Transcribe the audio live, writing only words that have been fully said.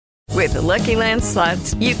With the Lucky Land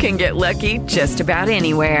Slots, you can get lucky just about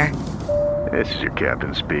anywhere. This is your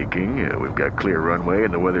captain speaking. We've got clear runway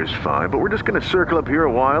and the weather's fine, but we're just going to circle up here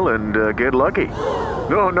a while and get lucky.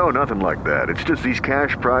 No, nothing like that. It's just these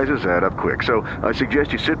cash prizes add up quick. So I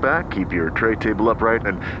suggest you sit back, keep your tray table upright,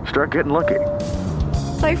 and start getting lucky.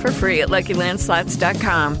 Play for free at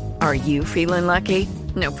LuckyLandSlots.com. Are you feeling lucky?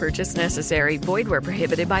 No purchase necessary. Void where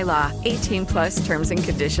prohibited by law. 18 plus terms and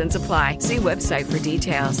conditions apply. See website for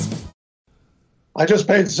details. I just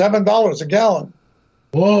paid $7 a gallon.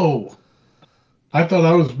 Whoa. I thought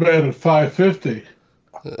I was bad at $5.50.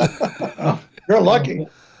 You're lucky.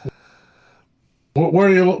 Where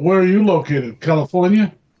are you located?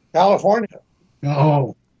 California? California.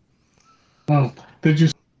 Oh. Well, did you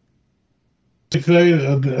see today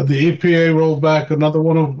the EPA rolled back another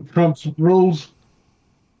one of Trump's rules?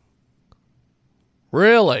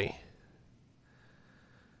 Really?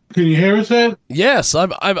 Can you hear us, Ed? Yes,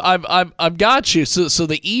 I've got you. So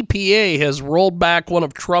the EPA has rolled back one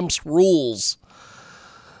of Trump's rules.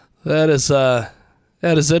 That is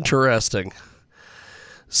interesting.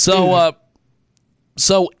 So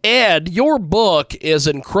Ed, your book is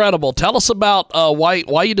incredible. Tell us about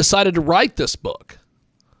why you decided to write this book.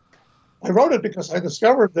 I wrote it because I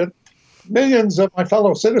discovered that millions of my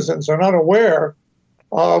fellow citizens are not aware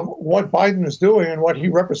of what Biden is doing and what he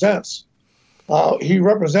represents. He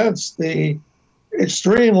represents the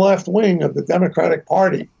extreme left wing of the Democratic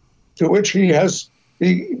Party, to which he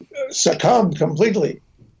succumbed completely.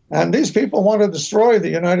 And these people want to destroy the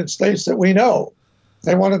United States that we know.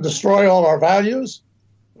 They want to destroy all our values.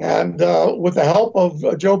 And with the help of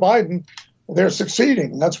Joe Biden, they're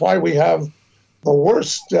succeeding. That's why we have the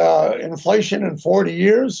worst inflation in 40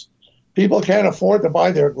 years. People can't afford to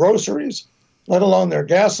buy their groceries, let alone their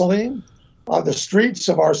gasoline. The streets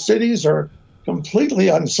of our cities are completely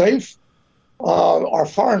unsafe. Our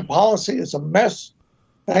foreign policy is a mess,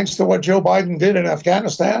 thanks to what Joe Biden did in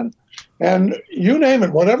Afghanistan. And you name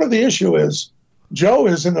it, whatever the issue is, Joe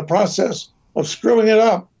is in the process of screwing it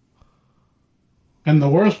up. And the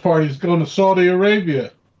worst part, he's going to Saudi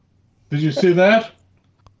Arabia. Did you see that?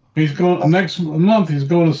 He's going next month. He's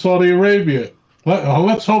going to Saudi Arabia.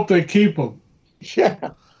 Let's hope they keep him.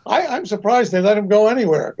 Yeah, I'm surprised they let him go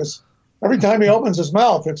anywhere, because every time he opens his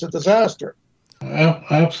mouth, it's a disaster.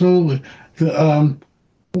 Absolutely.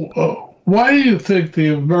 Why do you think the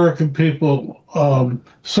American people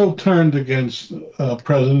so turned against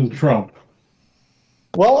President Trump?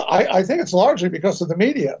 Well, I think it's largely because of the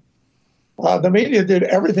media. The media did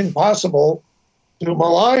everything possible to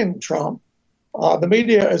malign Trump. The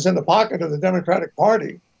media is in the pocket of the Democratic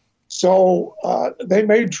Party. So they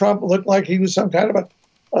made Trump look like he was some kind of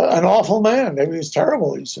an awful man. I mean, he's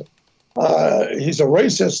terrible. He's a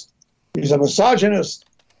racist. He's a misogynist.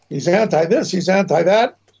 He's anti-this. He's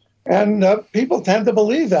anti-that. And people tend to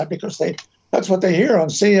believe that because that's what they hear on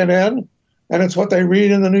CNN, and it's what they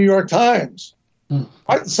read in the New York Times.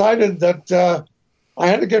 I decided that I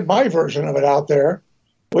had to get my version of it out there,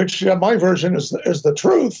 which my version is the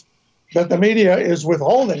truth that the media is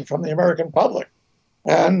withholding from the American public.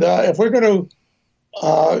 And if we're going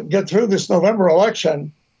to get through this November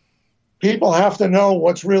election, people have to know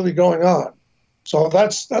what's really going on. So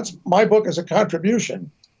that's my book is a contribution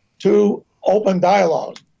to open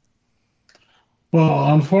dialogue.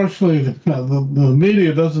 Well, unfortunately, the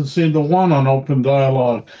media doesn't seem to want an open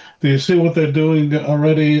dialogue. Do you see what they're doing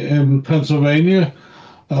already in Pennsylvania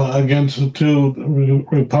against the two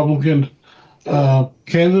Republican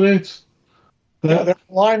candidates? They're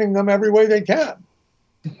aligning them every way they can.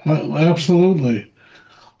 Absolutely.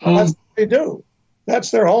 That's what they do. That's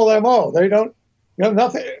their whole MO. They don't,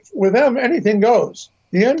 nothing, with them, anything goes.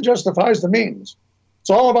 The end justifies the means. It's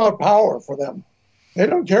all about power for them. They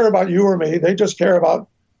don't care about you or me. They just care about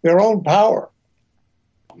their own power.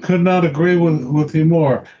 Could not agree with you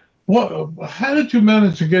more. How did you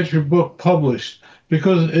manage to get your book published?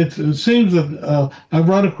 Because it seems that I've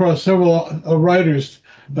run across several writers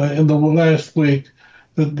in the last week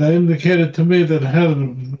that indicated to me that had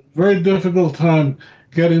a very difficult time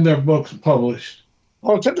getting their books published.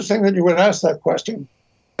 Well, it's interesting that you would ask that question.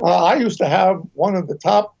 I used to have one of the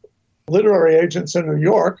top literary agents in New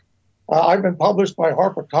York. I've been published by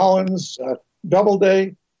HarperCollins,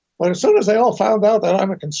 Doubleday. But as soon as they all found out that I'm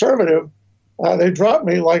a conservative, they dropped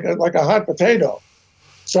me like a hot potato.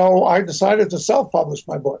 So I decided to self-publish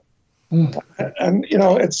my book. And,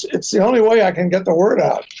 it's the only way I can get the word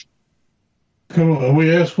out. Can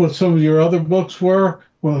we ask what some of your other books were?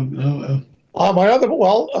 My other,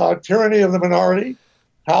 Tyranny of the Minority,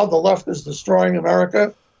 How the Left is Destroying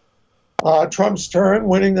America, Trump's Turn,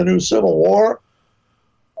 Winning the New Civil War,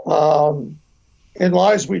 In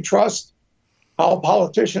Lies We Trust, how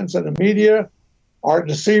politicians and the media are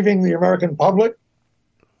deceiving the American public.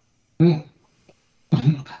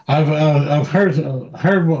 I've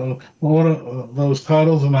heard one of those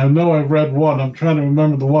titles, and I know I've read one. I'm trying to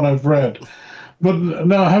remember the one I've read. But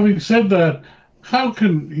now, having said that, how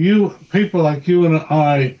can people like you and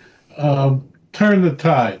I, turn the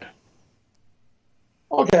tide?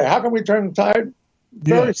 Okay, how can we turn the tide?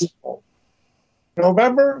 Very simple.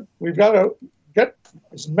 November, we've got to get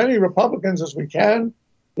as many Republicans as we can,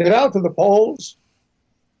 get out to the polls,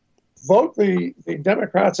 vote the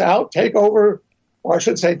Democrats out, take over, or I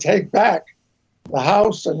should say take back the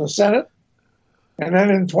House and the Senate, and then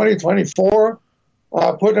in 2024,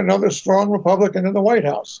 put another strong Republican in the White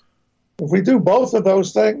House. If we do both of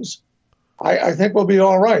those things, I think we'll be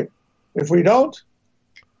all right. If we don't,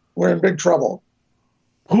 we're in big trouble.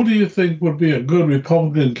 Who do you think would be a good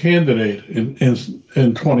Republican candidate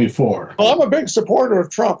in 24? Well, I'm a big supporter of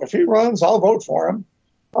Trump. If he runs, I'll vote for him.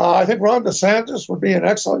 I think Ron DeSantis would be an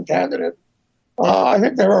excellent candidate. I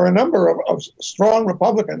think there are a number of strong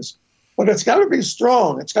Republicans, but it's got to be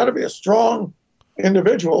strong. It's got to be a strong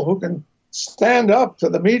individual who can stand up to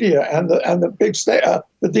the media and the big state,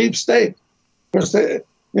 the deep state, because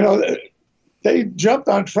they jumped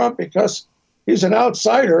on Trump because he's an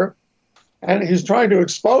outsider and he's trying to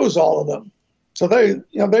expose all of them. So they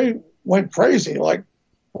went crazy like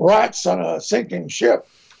rats on a sinking ship.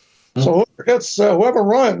 So whoever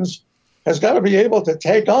runs has got to be able to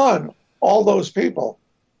take on all those people.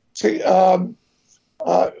 See,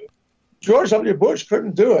 George W. Bush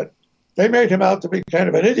couldn't do it. They made him out to be kind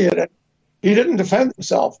of an idiot, and he didn't defend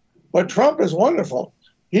himself. But Trump is wonderful.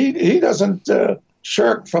 He doesn't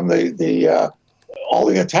shirk from all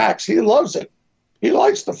the attacks. He loves it. He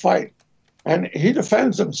likes to fight, and he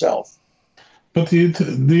defends himself. But do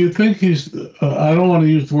you think he's? I don't want to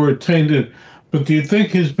use the word tainted, but do you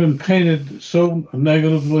think he's been painted so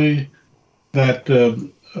negatively that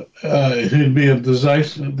he'd be a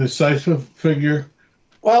decisive figure?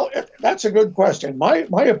 Well, that's a good question.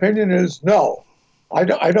 My opinion is no. I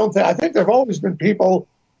don't think. I think there have always been people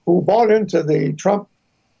who bought into the Trump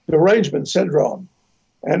derangement syndrome,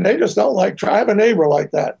 and they just don't like. I have a neighbor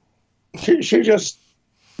like that. She just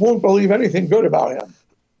won't believe anything good about him.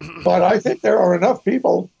 But I think there are enough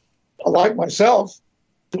people like myself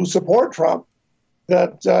who support Trump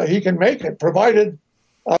that he can make it, provided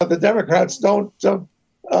the Democrats don't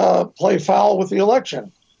play foul with the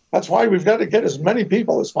election. That's why we've got to get as many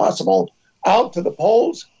people as possible out to the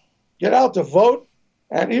polls, get out to vote,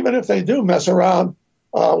 and even if they do mess around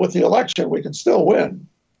with the election, we can still win.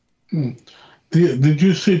 Did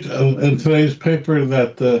you see in today's paper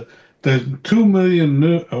that there's 2 million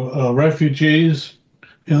new refugees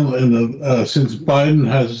since Biden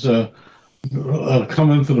has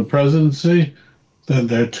come into the presidency? That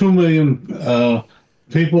there are 2 million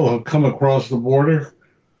people who have come across the border.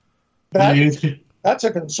 That's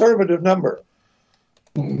a conservative number.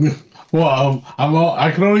 Well,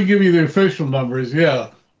 I can only give you the official numbers.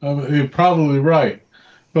 Yeah, you're probably right.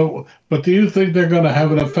 But do you think they're going to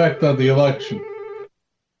have an effect on the election?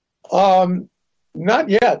 Not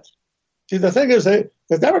yet. See, the thing is,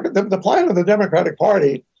 the plan of the Democratic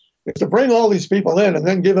Party is to bring all these people in and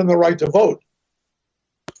then give them the right to vote.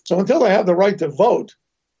 So until they have the right to vote,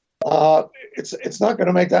 it's not going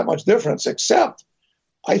to make that much difference, except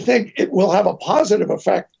I think it will have a positive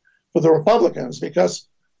effect for the Republicans because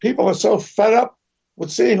people are so fed up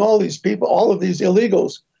with seeing all these people, all of these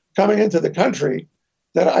illegals coming into the country,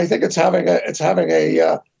 that I think it's having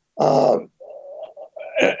the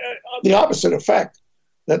opposite effect.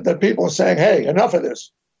 That people are saying, "Hey, enough of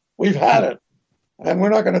this. We've had it, and we're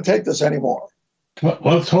not going to take this anymore." Well,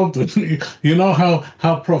 let's hope that you know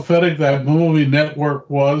how prophetic that movie Network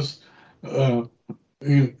was.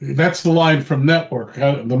 That's the line from Network,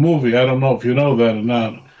 the movie. I don't know if you know that or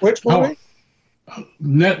not. Which movie?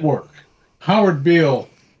 Network. Howard Beale.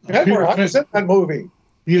 Network. I was in that movie.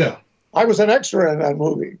 Yeah. I was an extra in that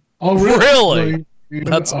movie. Oh, really?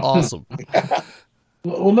 That's awesome.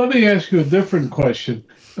 Well, let me ask you a different question.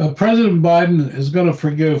 President Biden is going to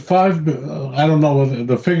forgive I don't know whether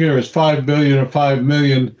the figure is $5 billion or $5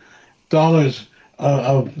 million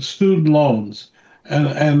of student loans.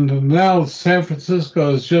 And now San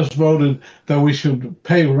Francisco has just voted that we should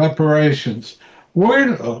pay reparations.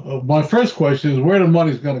 My first question is where the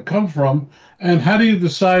money's going to come from, and how do you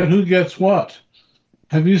decide who gets what?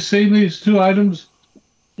 Have you seen these two items?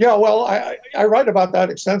 Yeah, well, I write about that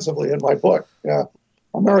extensively in my book,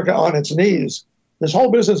 America on Its Knees. This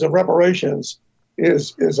whole business of reparations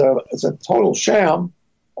is a total sham.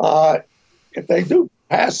 If they do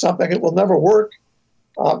pass something, it will never work.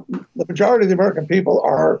 The majority of the American people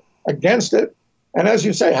are against it. And as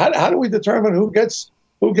you say, how do we determine who gets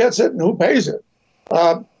it and who pays it?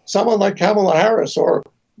 Someone like Kamala Harris or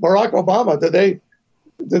Barack Obama,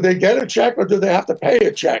 do they get a check or do they have to pay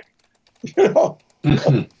a check? You know,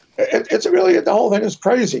 it's really, the whole thing is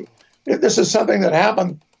crazy. This is something that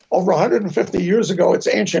happened over 150 years ago. It's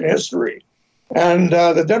ancient history. And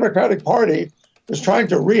the Democratic Party is trying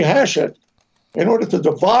to rehash it in order to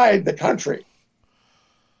divide the country.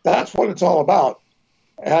 That's what it's all about.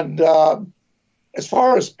 And as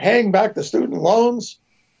far as paying back the student loans,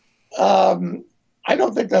 I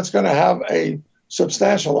don't think that's going to have a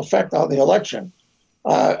substantial effect on the election.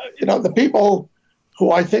 The people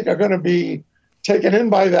who I think are going to be taken in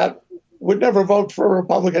by that would never vote for a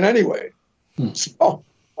Republican anyway. So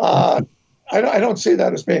I don't see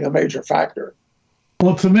that as being a major factor.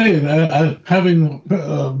 Well, to me, having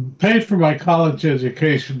paid for my college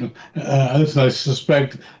education, as I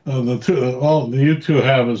suspect you two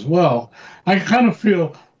have as well, I kind of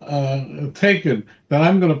feel taken that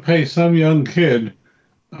I'm going to pay some young kid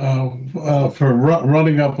for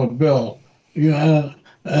running up a bill. How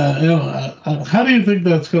do you think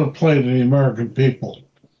that's going to play to the American people?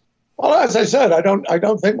 Well, as I said, I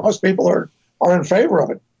don't think most people are in favor of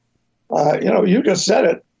it. You just said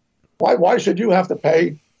it. Why should you have to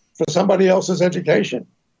pay for somebody else's education?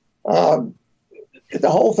 The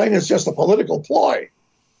whole thing is just a political ploy,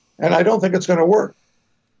 and I don't think it's going to work.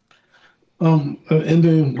 In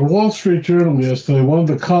the Wall Street Journal yesterday, one of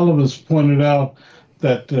the columnists pointed out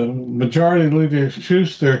that Majority Leader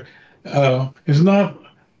Schuster is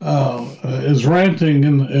ranting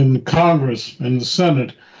in Congress, in the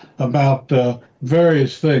Senate, about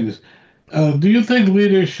various things. Do you think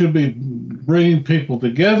leaders should be bringing people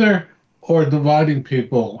together or dividing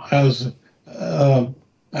people, as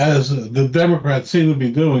the Democrats seem to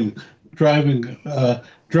be doing, driving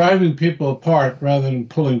people apart rather than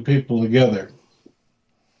pulling people together?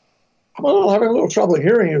 I'm having a little trouble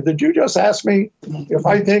hearing you. Did you just ask me if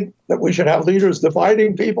I think that we should have leaders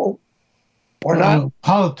dividing people or not?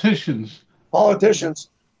 Politicians. Politicians.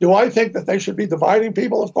 Do I think that they should be dividing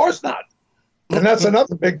people? Of course not. And that's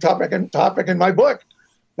another big topic in my book.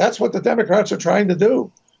 That's what the Democrats are trying to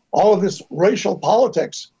do. All of this racial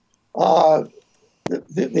politics, the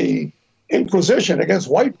inquisition against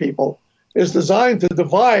white people is designed to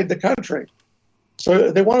divide the country.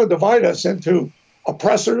 So they want to divide us into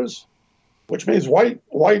oppressors, which means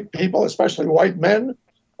white people, especially white men,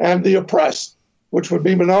 and the oppressed, which would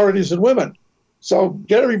be minorities and women. So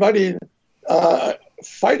get everybody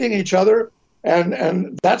fighting each other,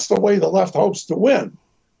 and that's the way the left hopes to win.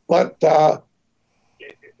 But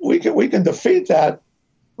we can defeat that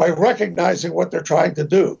by recognizing what they're trying to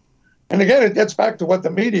do. And again, it gets back to what the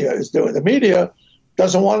media is doing. The media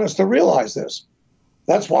doesn't want us to realize this.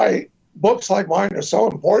 That's why books like mine are so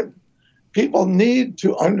important. People need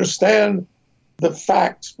to understand the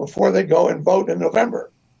facts before they go and vote in November.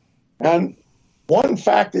 And one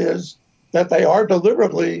fact is that they are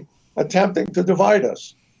deliberately attempting to divide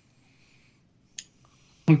us.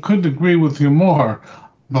 I couldn't agree with you more,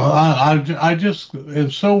 but I just am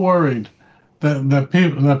so worried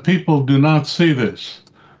that people do not see this,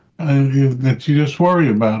 and that you just worry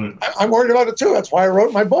about it. I'm worried about it too. That's why I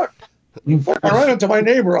wrote my book. I ran into my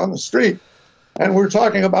neighbor on the street, and we were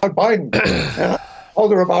talking about Biden, and I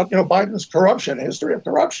told her about Biden's corruption, history of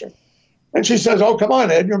corruption, and she says, "Oh, come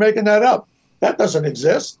on, Ed, you're making that up. That doesn't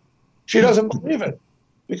exist." She doesn't believe it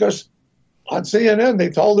because on CNN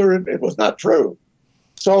they told her it was not true.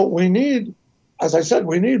 So we need, as I said,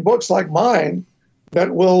 we need books like mine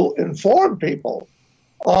that will inform people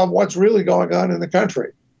of what's really going on in the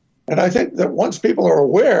country. And I think that once people are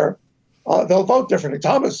aware, they'll vote differently.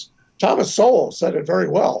 Thomas Sowell said it very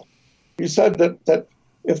well. He said that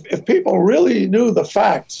if people really knew the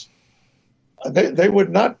facts, they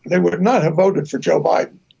would not have voted for Joe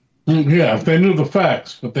Biden. Yeah, if they knew the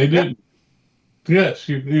facts, but they didn't. Yes,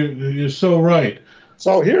 you're so right.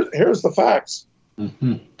 So here's the facts.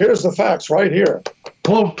 Mm-hmm. Here's the facts right here.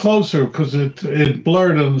 Pull closer because it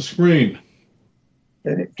blurred on the screen.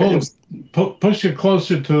 Push it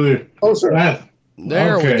closer to the closer.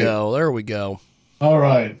 There we go. There we go. All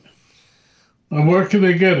right. And where can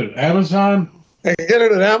they get it? Amazon? They can get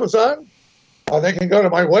it at Amazon. They can go to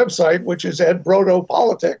my website, which is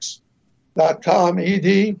edbrodopolitics.com,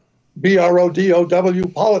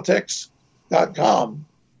 EDBRODOW politics.com.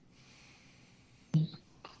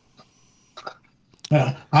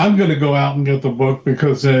 I'm going to go out and get the book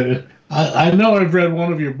because I know I've read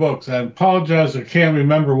one of your books. I apologize, I can't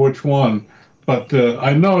remember which one, but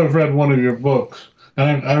I know I've read one of your books,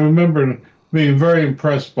 and I remember being very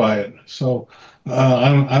impressed by it. So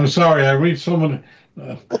I'm sorry. I read so many.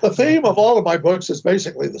 Well, the theme of all of my books is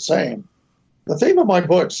basically the same. The theme of my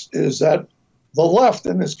books is that the left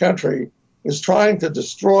in this country is trying to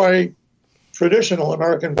destroy traditional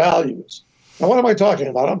American values. Now, what am I talking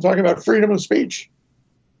about? I'm talking about freedom of speech.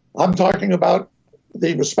 I'm talking about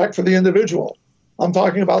the respect for the individual. I'm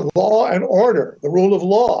talking about law and order, the rule of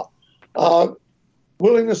law,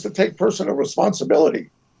 willingness to take personal responsibility.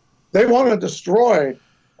 They want to destroy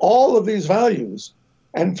all of these values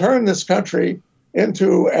and turn this country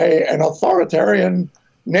into an authoritarian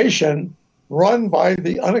nation run by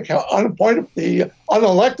the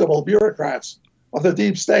unelectable bureaucrats of the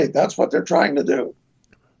deep state. That's what they're trying to do.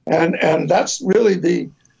 And that's really the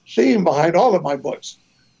theme behind all of my books.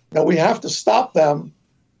 That we have to stop them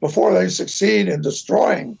before they succeed in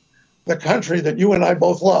destroying the country that you and I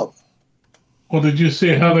both love. Well, did you see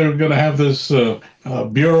how they were going to have this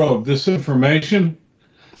Bureau of Disinformation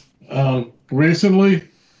recently?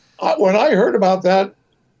 When I heard about that,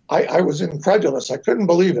 I was incredulous. I couldn't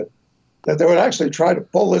believe it, that they would actually try to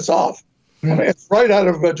pull this off. I mean, it's right out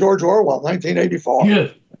of George Orwell, 1984.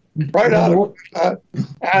 Yes. Right out of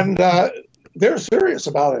and they're serious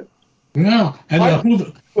about it. Yeah,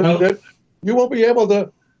 and you won't be able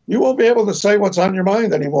to say what's on your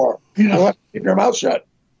mind anymore. You'll have to keep your mouth shut.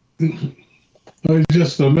 It's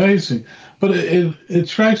just amazing. But it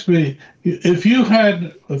strikes me, if you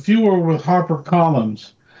were with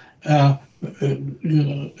HarperCollins, and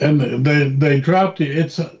they dropped you,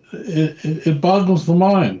 it boggles the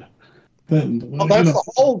mind. Well, that's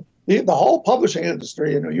the whole publishing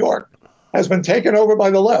industry in New York has been taken over by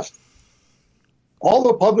the left. All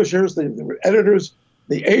the publishers, the editors,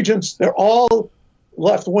 the agents, they're all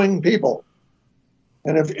left-wing people.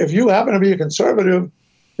 And if you happen to be a conservative,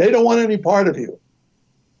 they don't want any part of you.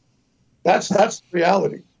 That's the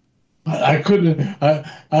reality. I've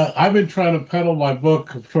been trying to peddle my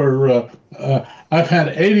book for, I've had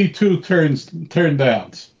 82 turn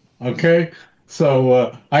downs. Okay.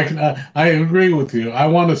 So I agree with you. I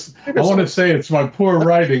want to say it's my poor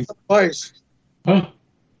writing. Advice. Huh?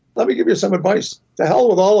 Let me give you some advice. To hell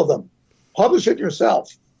with all of them. Publish it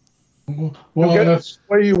yourself. Well, you'll get it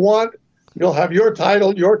the way you want. You'll have your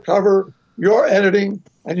title, your cover, your editing,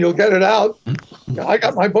 and you'll get it out. I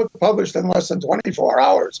got my book published in less than 24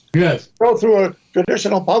 hours. Yes. Go through a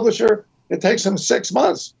traditional publisher, it takes them 6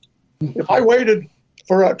 months. If I waited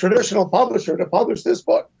for a traditional publisher to publish this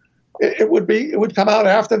book, it would come out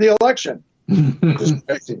after the election. Just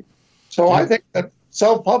crazy. So I think that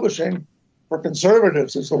self-publishing for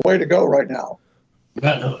conservatives is the way to go right now.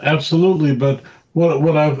 Absolutely, but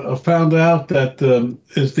what I've found out that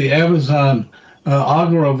is the Amazon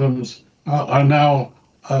algorithms are now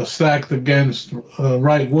stacked against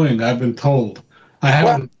right wing. I've been told. I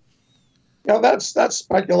haven't. Well, that's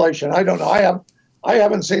speculation. I don't know. I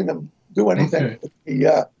haven't seen them do anything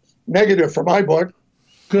negative for my book.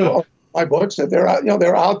 Good. My books that they're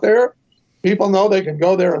out there. People know they can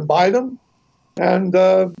go there and buy them, and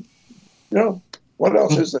what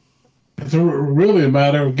else is there? It's really a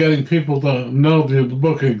matter of getting people to know the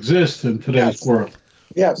book exists in today's world.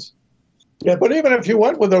 Yes. Yeah, but even if you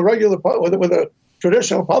went with a regular with a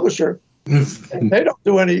traditional publisher, they don't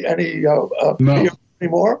do any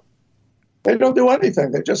anymore. They don't do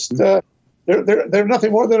anything. They just they're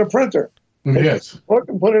nothing more than a printer. Yes. Book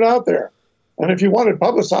and put it out there. And if you want it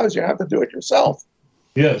publicized, you have to do it yourself.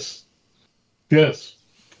 Yes. Yes.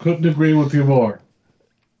 Couldn't agree with you more.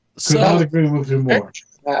 Could not agree with you more.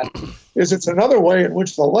 That is, it's another way in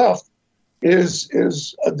which the left is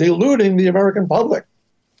deluding the American public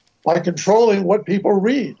by controlling what people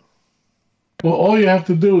read. Well, all you have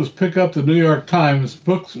to do is pick up the New York Times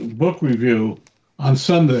book review on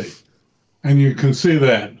Sunday, and you can see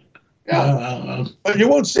that. Yeah, but you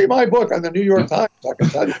won't see my book on the New York Times, I can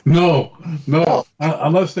tell you. No,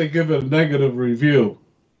 unless they give it a negative review.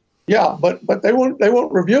 Yeah, but they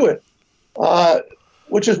won't review it,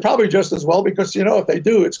 which is probably just as well, because if they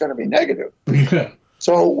do, it's going to be negative. Yeah.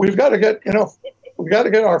 So we've got to get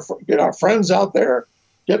our friends out there,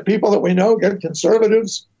 get people that we know, get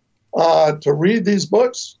conservatives to read these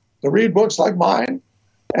books, to read books like mine,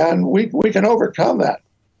 and we can overcome that,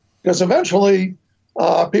 because eventually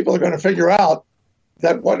people are going to figure out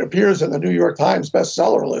that what appears in the New York Times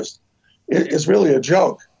bestseller list is really a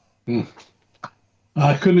joke.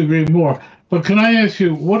 I couldn't agree more. But can I ask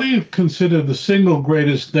you, what do you consider the single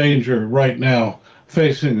greatest danger right now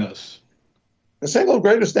facing us? The single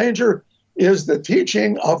greatest danger is the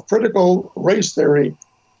teaching of critical race theory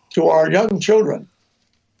to our young children.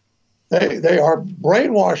 They are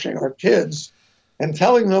brainwashing our kids and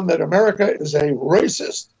telling them that America is a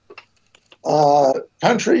racist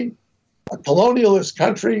country, a colonialist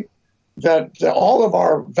country, that all of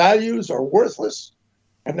our values are worthless,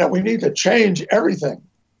 and that we need to change everything.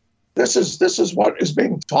 This is what is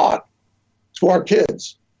being taught to our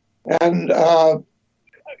kids, and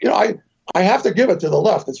I have to give it to the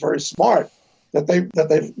left. It's very smart that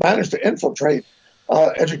they've managed to infiltrate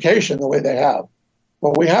education the way they have,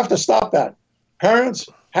 but we have to stop that. Parents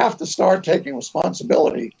have to start taking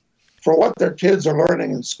responsibility for what their kids are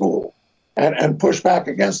learning in school, and push back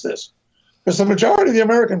against this, because the majority of the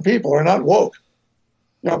American people are not woke.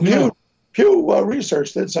 Pew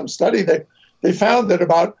Research did some study that they found that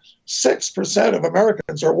about 6% of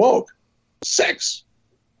Americans are woke. 6.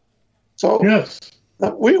 So yes,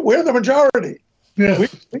 we're the majority. yes.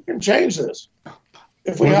 We can change this.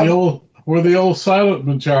 If We're the old silent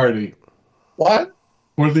majority. What?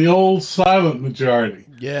 We're the old silent majority.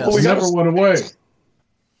 Yes. Well, We never went away.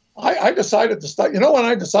 I decided to stop. When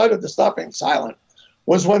I decided to stop being silent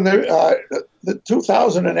was when the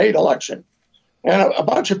 2008 election, and a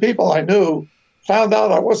bunch of people I knew found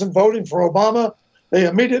out I wasn't voting for Obama. They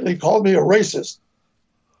immediately called me a racist.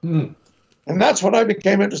 And that's when I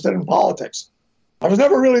became interested in politics. I was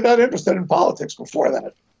never really that interested in politics before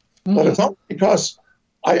that. But it's only because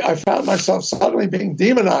I found myself suddenly being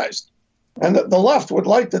demonized. And the left would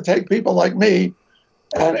like to take people like me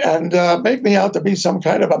and make me out to be some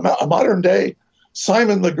kind of a modern-day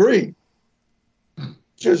Simon Legree,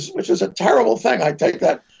 which is a terrible thing. I take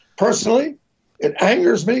that personally. It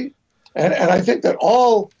angers me. And I think that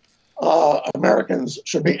all Americans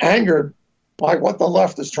should be angered by what the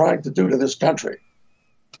left is trying to do to this country.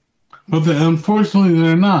 But unfortunately,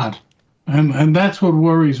 they're not. And that's what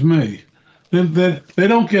worries me. They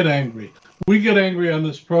don't get angry. We get angry on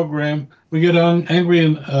this program. We get angry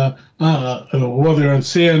in, whether on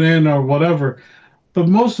CNN or whatever. But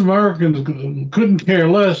most Americans couldn't care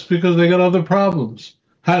less because they got other problems.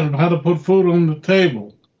 How to put food on the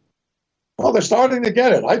table. Well, they're starting to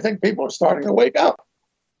get it. I think people are starting to wake up.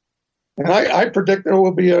 And I predict there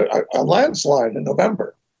will be a landslide in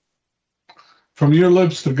November. From your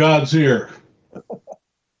lips to God's ear.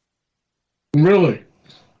 Really.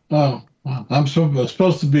 I'm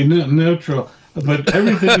supposed to be neutral, but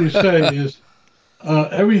everything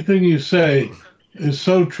you say is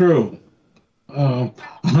so true.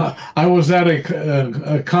 I was at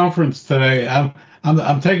a conference today.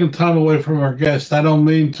 I'm taking time away from our guest. I don't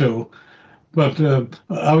mean to, but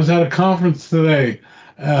I was at a conference today,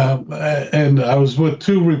 and I was with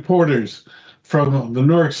 2 reporters from the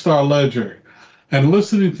New York Star Ledger, and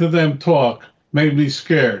listening to them talk made me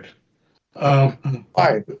scared.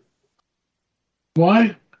 Why?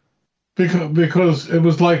 Why? Because it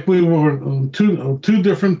was like we were on two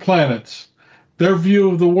different planets, their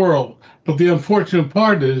view of the world. But the unfortunate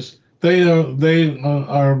part is they are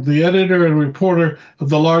the editor and reporter of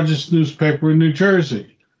the largest newspaper in New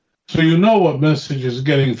Jersey. So you know what message is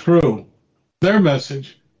getting through. Their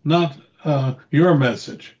message, not your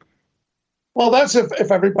message. Well, that's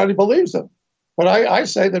if everybody believes them. But I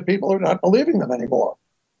say that people are not believing them anymore.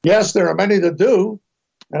 Yes, there are many that do,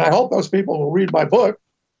 and I hope those people will read my book.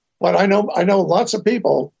 But I know lots of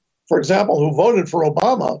people, for example, who voted for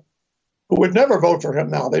Obama, who would never vote for him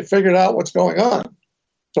now. They figured out what's going on.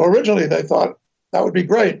 So originally they thought that would be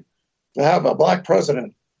great to have a black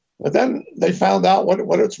president. But then they found out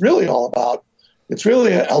what it's really all about. It's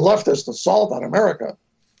really a leftist assault on America.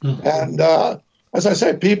 Mm-hmm. And as I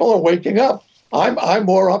say, people are waking up. I'm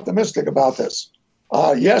more optimistic about this.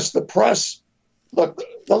 Yes, the press. Look,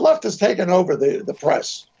 the left has taken over the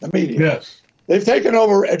press, the media. Yes. They've taken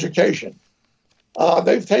over education.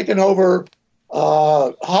 They've taken over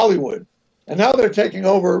Hollywood. And now they're taking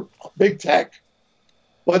over big tech.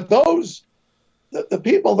 But the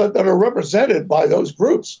people that are represented by those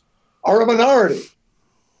groups are a minority.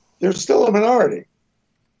 They're still a minority.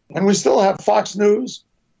 And we still have Fox News.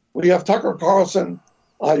 We have Tucker Carlson.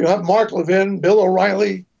 You have Mark Levin, Bill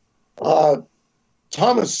O'Reilly,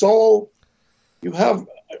 Thomas Sowell. You have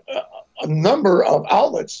a number of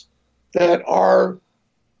outlets that are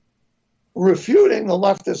refuting the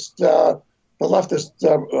leftist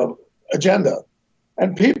agenda,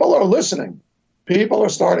 and people are listening. People are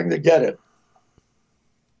starting to get it.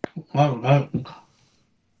 I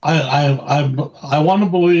want to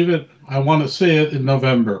believe it. I want to see it in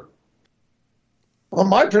November. Well,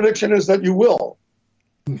 my prediction is that you will.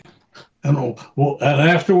 And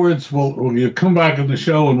afterwards, you come back on the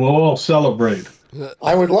show and we'll all celebrate.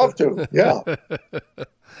 I would love to. Yeah.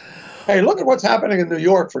 Hey, look at what's happening in New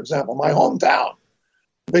York, for example, my hometown.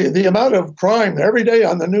 The amount of crime every day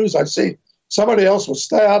on the news, I see somebody else was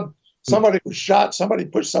stabbed, somebody was shot, somebody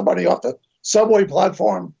pushed somebody off the subway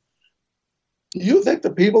platform. Do you think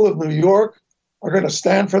the people of New York are going to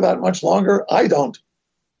stand for that much longer? I don't.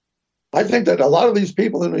 I think that a lot of these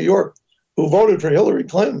people in New York who voted for Hillary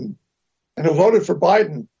Clinton and who voted for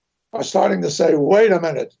Biden are starting to say, wait a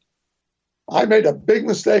minute, I made a big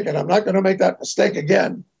mistake and I'm not going to make that mistake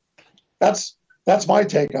again. That's my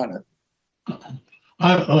take on it.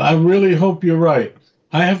 I really hope you're right.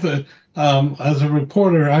 I have to, as a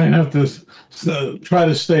reporter, I have to try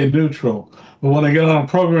to stay neutral. But when I get on a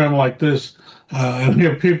program like this and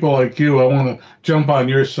hear people like you, I want to jump on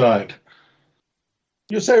your side.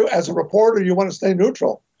 You say, as a reporter, you want to stay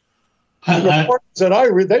neutral. The reporters that I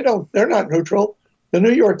read, they're not neutral. The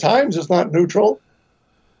New York Times is not neutral.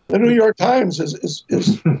 The New York Times is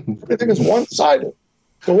everything is one-sided.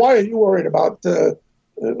 So why are you worried about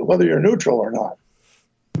whether you're neutral or not?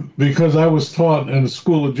 Because I was taught in a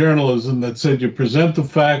school of journalism that said you present the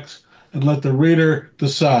facts and let the reader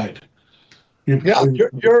decide.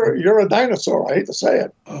 You're a dinosaur. I hate to say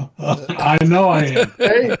it. I know I am.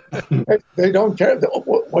 They don't care.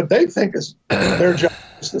 What they think is their job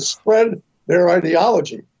is to spread their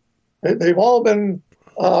ideology. They've all been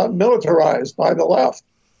militarized by the left,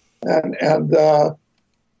 and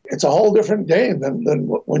it's a whole different game than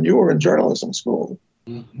when you were in journalism school.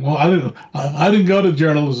 Well, I didn't go to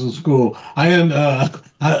journalism school. I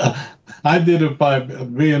did it by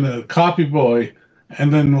being a copy boy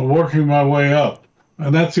and then working my way up.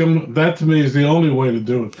 And that to me is the only way to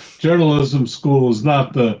do it. Journalism school is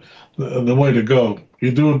not the way to go.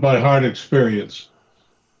 You do it by hard experience.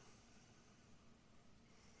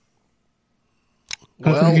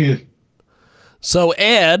 Well, so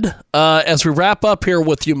Ed, as we wrap up here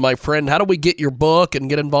with you, my friend, how do we get your book and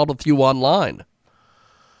get involved with you online?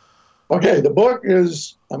 Okay, the book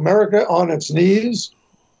is America on Its Knees,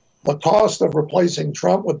 The Cost of Replacing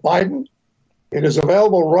Trump with Biden. It is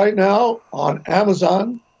available right now on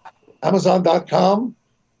Amazon, Amazon.com,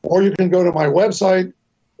 or you can go to my website,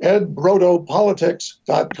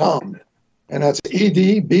 edbrodopolitics.com. And that's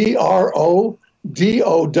EDBRODOW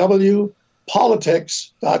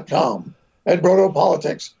politics.com,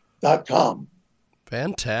 edbrodopolitics.com.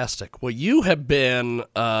 Fantastic. Well, you have been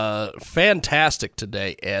fantastic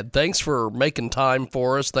today, Ed. Thanks for making time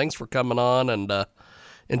for us. Thanks for coming on and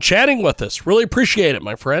chatting with us. Really appreciate it,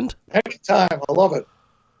 my friend. Anytime. I love it.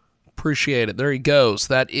 Appreciate it. There he goes.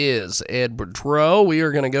 That is Ed Boudreau. We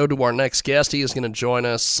are going to go to our next guest. He is going to join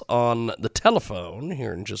us on the telephone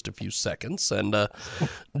here in just a few seconds. And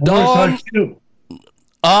Don,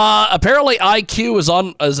 apparently IQ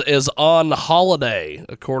is on holiday,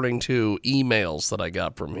 according to emails that I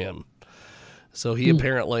got from him. So he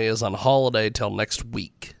apparently is on holiday till next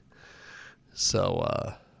week.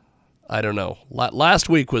 So I don't know. Last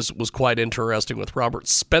week was quite interesting with Robert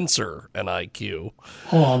Spencer and IQ.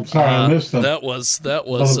 Oh, I'm sorry, I missed them. That was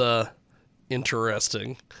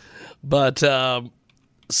interesting. But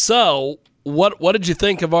so what did you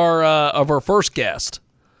think of our first guest?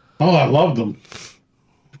 Oh, I loved them.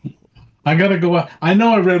 I got to go out. I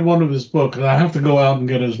know I read one of his books, and I have to go out and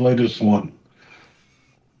get his latest one.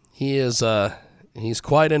 He is he's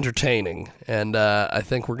quite entertaining, and I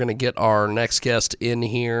think we're going to get our next guest in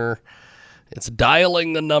here. It's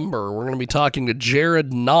dialing the number. We're going to be talking to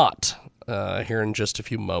Jared Knott here in just a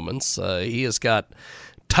few moments. He has got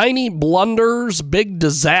Tiny Blunders, Big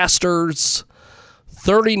Disasters,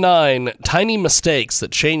 39 Tiny Mistakes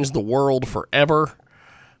That Changed the World Forever.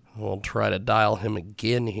 We'll try to dial him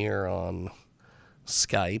again here on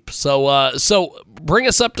Skype. So bring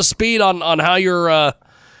us up to speed on how your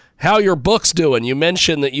book's doing. You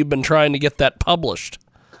mentioned that you've been trying to get that published.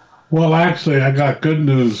 Well, actually, I got good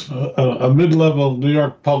news. A mid-level New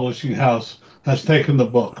York publishing house has taken the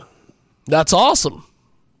book. That's awesome.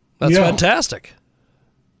 That's fantastic.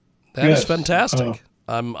 That is Yes. fantastic.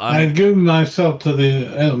 I'd given myself to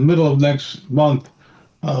the middle of next month.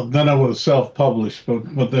 Then I would have self-published,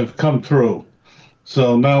 but they've come through.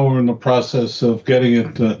 So now we're in the process of getting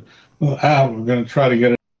it out. We're going to try to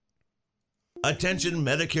get it. Attention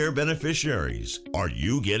Medicare beneficiaries. Are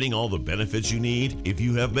you getting all the benefits you need? If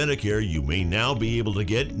you have Medicare, you may now be able to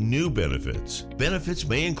get new benefits. Benefits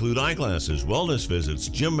may include eyeglasses, wellness visits,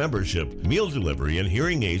 gym membership, meal delivery, and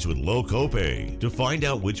hearing aids with low copay. To find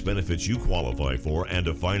out which benefits you qualify for and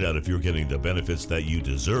to find out if you're getting the benefits that you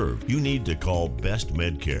deserve, you need to call Best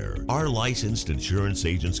Medcare. Our licensed insurance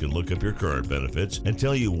agents can look up your current benefits and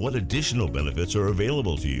tell you what additional benefits are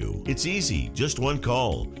available to you. It's easy, just one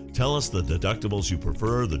call. Tell us the deductibles you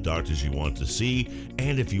prefer, the doctors you want to see,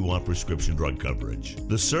 and if you want prescription drug coverage.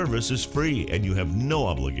 The service is free and you have no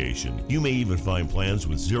obligation. You may even find plans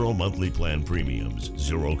with 0 monthly plan premiums,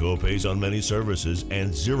 0 copays on many services,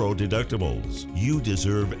 and 0 deductibles. You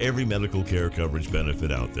deserve every medical care coverage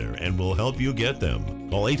benefit out there, and we'll help you get them.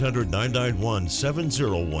 Call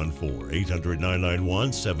 800-991-7014.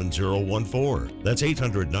 800-991-7014. That's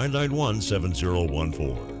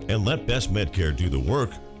 800-991-7014. And let Best Medcare do the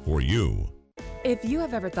work for you. If you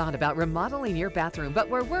have ever thought about remodeling your bathroom but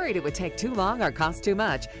were worried it would take too long or cost too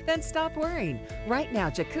much, then stop worrying. Right now,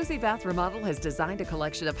 Jacuzzi Bath Remodel has designed a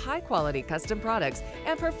collection of high-quality custom products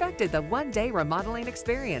and perfected the one-day remodeling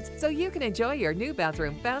experience so you can enjoy your new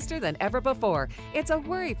bathroom faster than ever before. It's a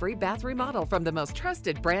worry-free bath remodel from the most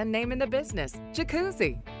trusted brand name in the business,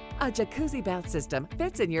 Jacuzzi. A jacuzzi bath system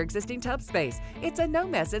fits in your existing tub space. It's a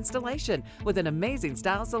no-mess installation with an amazing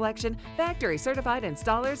style selection, factory-certified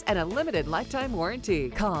installers, and a limited lifetime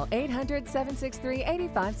warranty. Call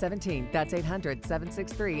 800-763-8517. That's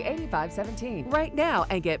 800-763-8517 right now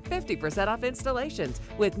and get 50% off installations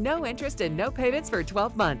with no interest and no payments for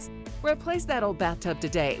 12 months. Replace that old bathtub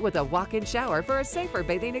today with a walk-in shower for a safer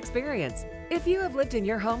bathing experience. If you have lived in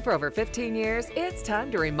your home for over 15 years, it's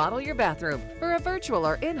time to remodel your bathroom. For a virtual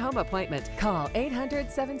or in-home appointment, call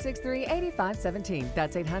 800-763-8517.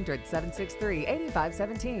 That's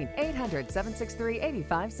 800-763-8517.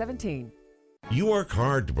 800-763-8517. You work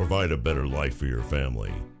hard to provide a better life for your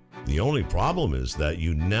family. The only problem is that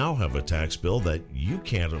you now have a tax bill that you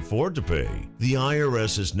can't afford to pay. The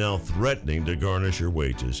IRS is now threatening to garnish your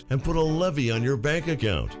wages and put a levy on your bank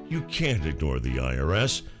account. You can't ignore the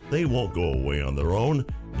IRS. They won't go away on their own.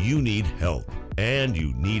 You need help, and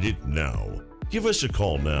you need it now. Give us a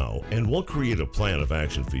call now, and we'll create a plan of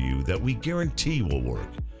action for you that we guarantee will work.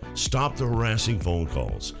 Stop the harassing phone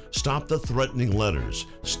calls. Stop the threatening letters.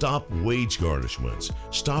 Stop wage garnishments.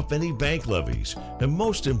 Stop any bank levies. And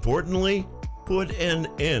most importantly, put an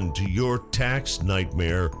end to your tax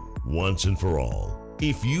nightmare once and for all.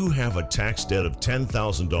 If you have a tax debt of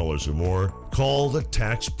 $10,000 or more, call the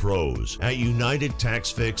Tax Pros at United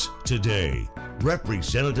Tax Fix today.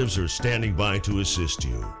 Representatives are standing by to assist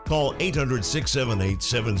you. Call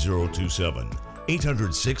 800-678-7027.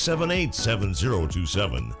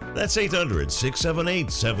 800-678-7027. That's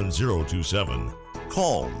 800-678-7027.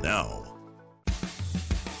 Call now.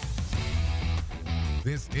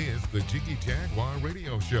 This is the Jiggy Jaguar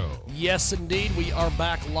Radio Show. Yes, indeed. We are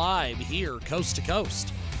back live here, coast to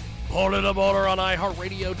coast. Border to border on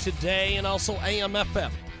iHeartRadio today and also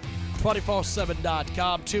AM/FM.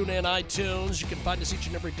 247.com. Tune in, iTunes. You can find us each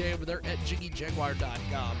and every day over there at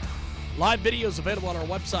JiggyJaguar.com. Live videos available on our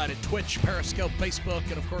website at Twitch, Periscope, Facebook,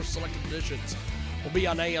 and of course, selected editions will be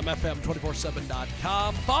on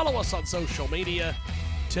AMFM247.com. Follow us on social media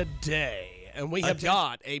today. And we have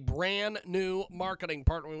got a brand new marketing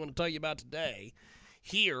partner we want to tell you about today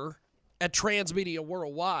here at Transmedia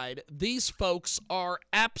Worldwide. These folks are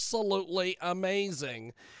absolutely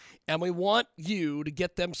amazing, and we want you to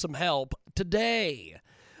get them some help today.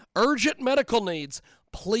 Urgent medical needs.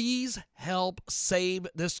 Please help save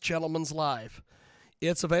this gentleman's life.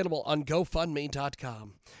 It's available on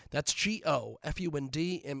GoFundMe.com. That's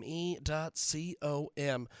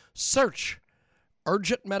GoFundMe.com. Search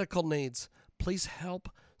urgent medical needs. Please help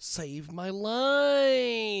save my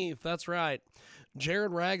life. That's right.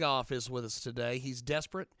 Jared Ragoff is with us today. He's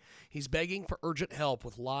desperate. He's begging for urgent help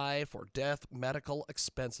with life or death medical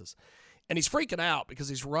expenses. And he's freaking out because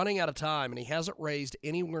he's running out of time and he hasn't raised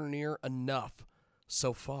anywhere near enough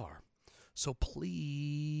so far. So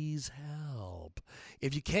please help.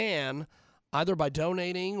 If you can, either by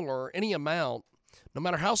donating or any amount, no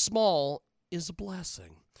matter how small, is a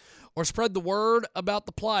blessing. Or spread the word about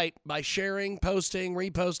the plight by sharing, posting,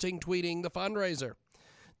 reposting, tweeting the fundraiser.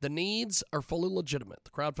 The needs are fully legitimate.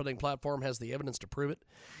 The crowdfunding platform has the evidence to prove it.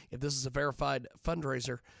 If this is a verified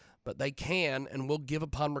fundraiser, but they can and will give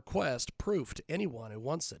upon request proof to anyone who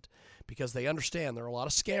wants it because they understand there are a lot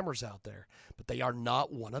of scammers out there, but they are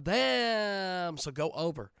not one of them. So go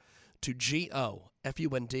over to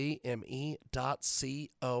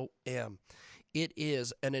GoFundMe.com. It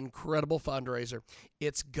is an incredible fundraiser.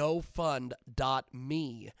 It's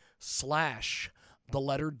GoFund.me/8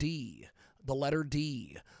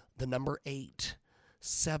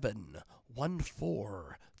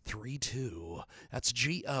 That's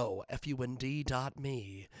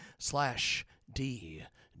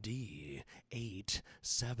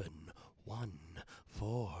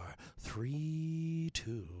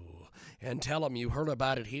And tell them you heard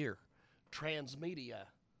about it here. Transmedia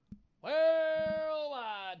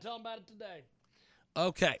Worldwide. Tell them about it today.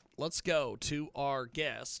 Okay, let's go to our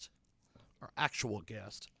guest, our actual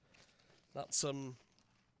guest, not some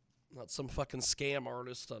fucking scam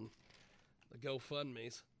artist on the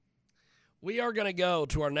GoFundMe's. We are going to go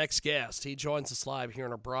to our next guest. He joins us live here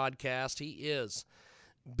in our broadcast. He is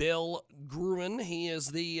Bill Gruen. He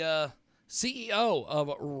is the CEO of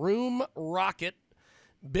Room Rocket.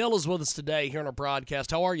 Bill is with us today here in our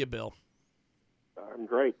broadcast. How are you, Bill? I'm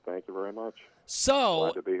great. Thank you very much. So,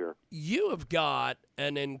 glad to be here. You have got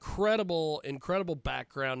an incredible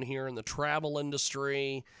background here in the travel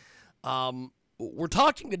industry. We're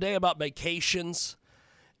talking today about vacations,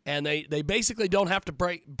 and they basically don't have to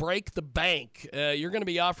break the bank. You're going to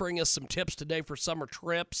be offering us some tips today for summer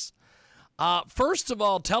trips. First of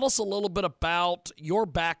all, tell us a little bit about your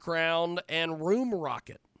background and Room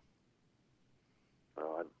Rocket.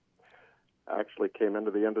 I actually came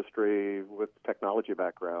into the industry with technology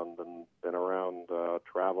background and been around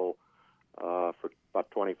travel for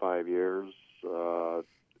about 25 years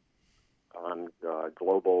on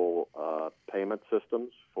global payment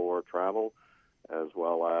systems for travel, as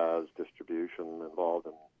well as distribution, involved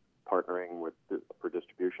in partnering for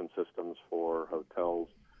distribution systems for hotels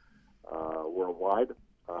worldwide,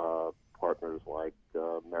 partners like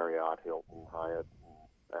Marriott, Hilton, Hyatt,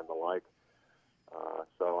 and the like.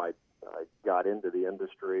 So I got into the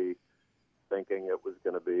industry thinking it was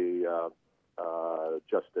going to be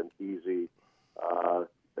just an easy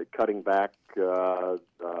cutting back,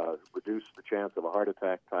 reduce the chance of a heart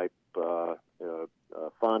attack type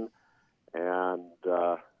fun, and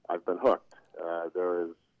I've been hooked. There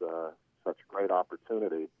is such great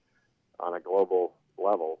opportunity on a global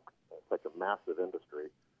level, such a massive industry,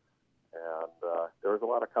 and there's a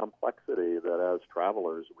lot of complexity that as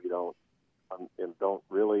travelers we don't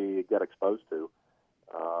really get exposed to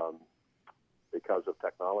because of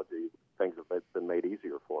technology. Things have been made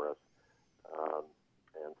easier for us.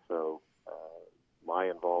 And so my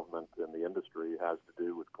involvement in the industry has to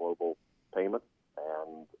do with global payment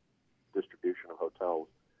and distribution of hotels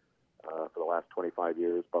for the last 25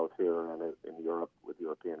 years, both here and in Europe with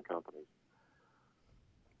European companies.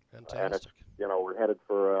 Fantastic. And we're headed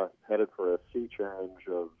for a sea change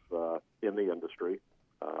of in the industry,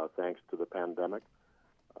 thanks to the pandemic.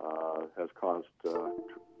 Has caused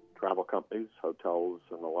travel companies, hotels,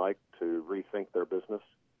 and the like to rethink their business,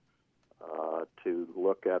 to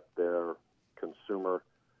look at their consumer,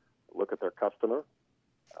 look at their customer,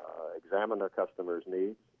 examine their customers'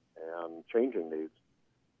 needs and changing needs,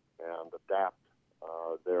 and adapt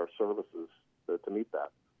their services to meet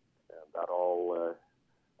that. And that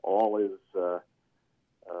all is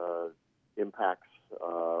impacts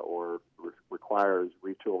or requires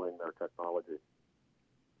retooling their technology.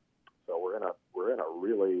 So we're in a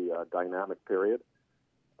really dynamic period,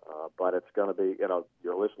 but it's going to be,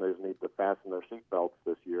 your listeners need to fasten their seatbelts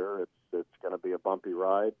this year. It's going to be a bumpy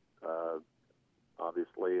ride.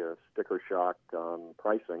 Obviously, a sticker shock on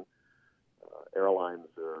pricing. Airlines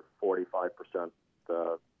are 45%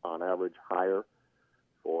 on average higher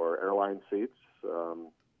for airline seats.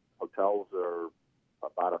 Hotels are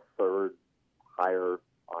about a third higher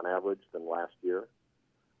on average than last year.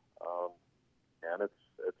 And it's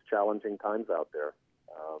challenging times out there,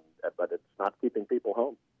 but it's not keeping people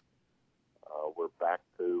home. We're back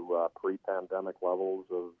to pre-pandemic levels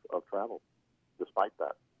of travel, despite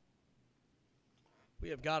that. We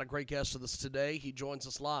have got a great guest with us today. He joins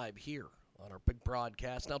us live here on our big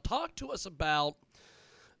broadcast. Now, talk to us about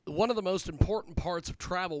one of the most important parts of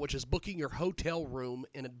travel, which is booking your hotel room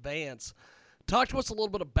in advance. Talk to us a little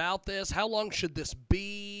bit about this. How long should this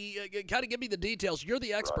be? Kind of give me the details. You're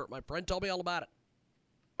the expert, my friend. Tell me all about it.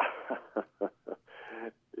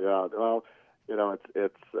 Yeah, well,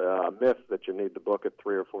 it's a myth that you need to book it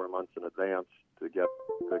 3 or 4 months in advance to get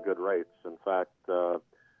the good rates. In fact,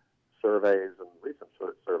 surveys and recent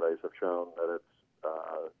surveys have shown that it's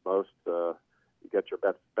you get your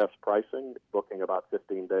best pricing booking about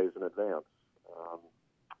 15 days in advance,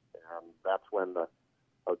 and that's when the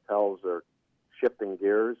hotels are shifting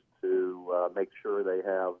gears to make sure they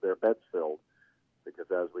have their beds filled. Because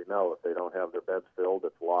as we know, if they don't have their beds filled,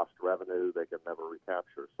 it's lost revenue they can never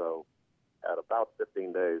recapture. So at about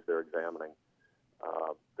 15 days, they're examining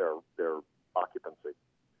their occupancy.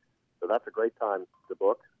 So that's a great time to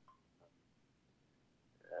book.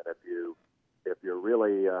 And if you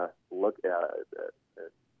really look at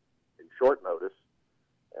it in short notice,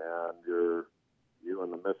 and you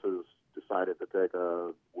and the missus decided to take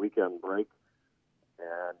a weekend break,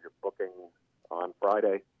 and you're booking on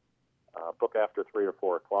Friday, book after 3 or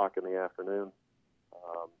 4 o'clock in the afternoon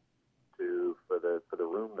for the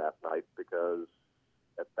room that night, because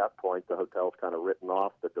at that point the hotel's kind of written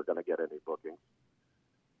off that they're going to get any bookings.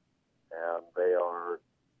 and they are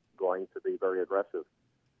going to be very aggressive.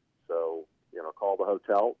 So, call the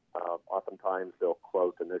hotel. Oftentimes they'll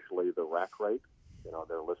quote initially the rack rate,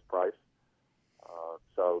 their list price.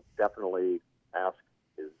 So definitely ask,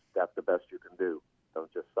 is that the best you can do?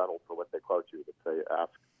 Don't just settle for what they quote you, but say,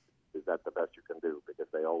 ask, is that the best you can do? Because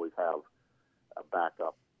they always have a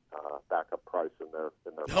backup price in their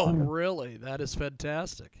Oh, pocket. really? That is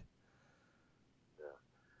fantastic. Yeah.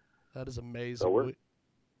 That is amazing. So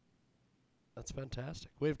that's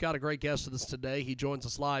fantastic. We've got a great guest with us today. He joins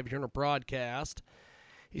us live here in a broadcast.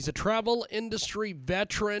 He's a travel industry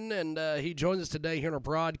veteran, and he joins us today here in a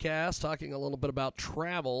broadcast talking a little bit about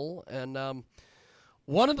travel. And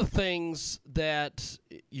one of the things that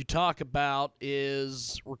you talk about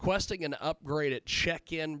is requesting an upgrade at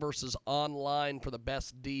check-in versus online for the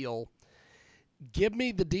best deal. Give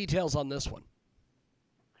me the details on this one.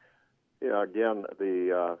 Yeah, again,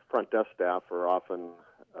 the front desk staff are often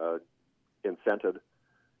incented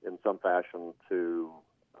in some fashion to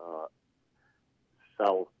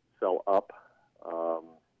sell up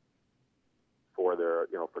for their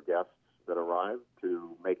for guests that arrive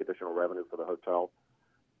to make additional revenue for the hotel,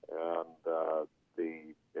 and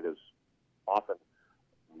it is often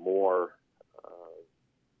more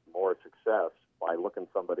success by looking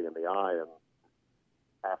somebody in the eye and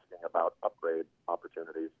asking about upgrade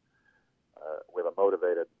opportunities with a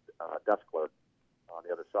motivated desk clerk on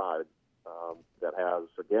the other side that has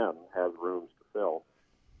rooms to fill,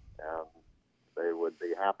 and they would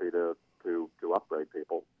be happy to upgrade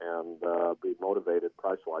people and be motivated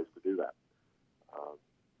price-wise to do that.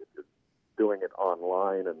 If you're doing it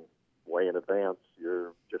online and way in advance,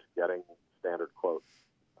 you're just getting standard quote,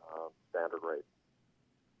 standard rate.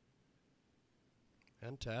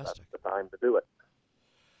 Fantastic. That's the time to do it.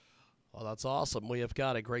 Well, that's awesome. We have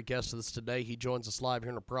got a great guest with us today. He joins us live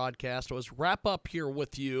here in a broadcast. Let's wrap up here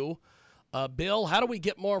with you. Bill, how do we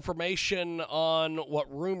get more information on what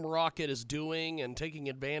Room Rocket is doing and taking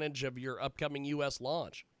advantage of your upcoming U.S.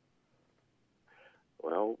 launch?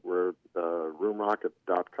 Well, we're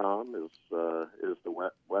roomrocket.com is the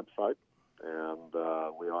website, and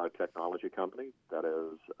we are a technology company that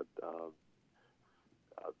is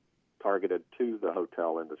targeted to the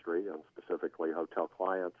hotel industry and specifically hotel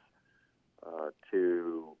clients.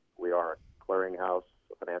 We are a clearinghouse,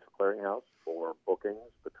 a financial clearinghouse for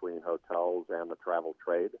bookings between hotels and the travel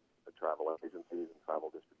trade, the travel agencies and travel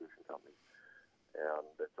distribution companies. And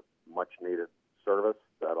it's a much-needed service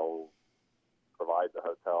that'll provide the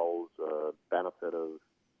hotels a benefit of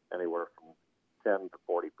anywhere from 10 to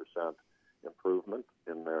 40% improvement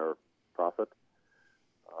in their profit.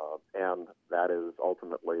 And that is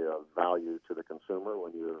ultimately a value to the consumer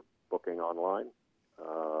when you're booking online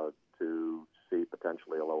to see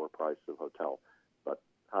potentially a lower price of hotel. But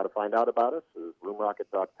how to find out about us is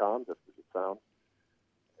roomrocket.com, just as it sounds.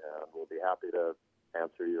 And we'll be happy to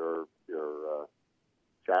answer your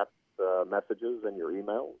chat messages and your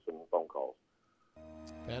emails and phone calls.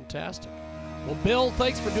 Fantastic. Well, Bill,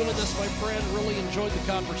 thanks for doing this, my friend. Really enjoyed the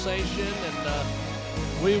conversation, and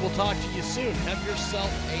we will talk to you soon. Have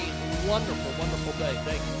yourself a wonderful, wonderful day.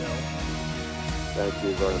 Thank you, Bill. Thank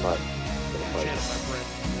you very much. Appreciate it, my friend.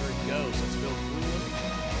 There he goes. That's Bill Gruen,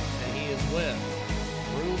 and he is with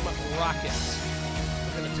Room Rockets.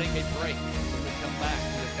 We're going to take a break. When we come back,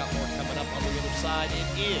 we've got more coming up on the other side.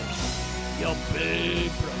 It is your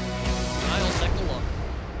big brother, Niall Sekulon.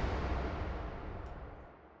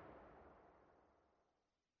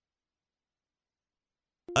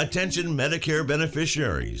 Attention Medicare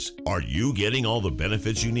beneficiaries. Are you getting all the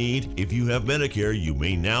benefits you need? If you have Medicare, you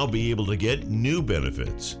may now be able to get new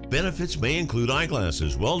benefits. Benefits may include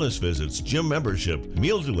eyeglasses, wellness visits, gym membership,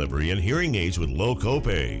 meal delivery, and hearing aids with low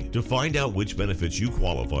copay. To find out which benefits you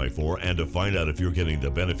qualify for and to find out if you're getting the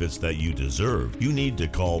benefits that you deserve, you need to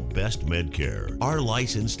call Best Medcare. Our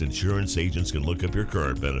licensed insurance agents can look up your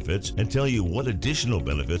current benefits and tell you what additional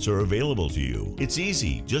benefits are available to you. It's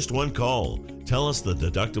easy, just one call. Tell us the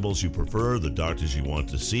deductibles you prefer, the doctors you want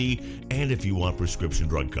to see, and if you want prescription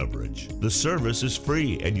drug coverage. The service is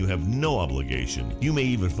free and you have no obligation. You may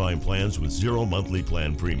even find plans with 0 monthly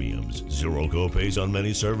plan premiums, 0 copays on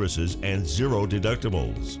many services, and 0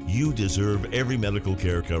 deductibles. You deserve every medical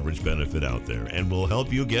care coverage benefit out there, and we'll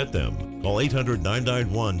help you get them. Call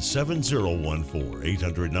 800-991-7014,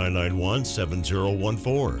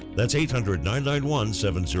 800-991-7014. That's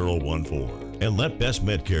 800-991-7014. And let Best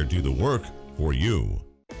Medcare do the work for you.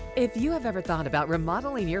 If you have ever thought about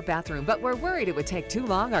remodeling your bathroom but were worried it would take too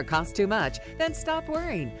long or cost too much, then stop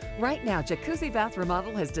worrying. Right now, Jacuzzi Bath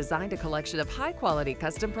Remodel has designed a collection of high-quality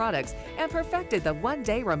custom products and perfected the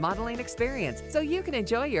one-day remodeling experience so you can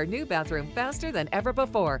enjoy your new bathroom faster than ever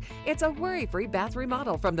before. It's a worry-free bath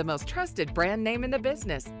remodel from the most trusted brand name in the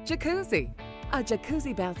business, Jacuzzi. A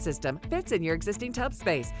jacuzzi bath system fits in your existing tub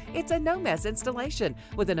space. It's a no-mess installation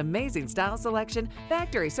with an amazing style selection,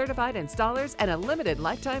 factory-certified installers, and a limited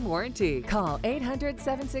lifetime warranty. Call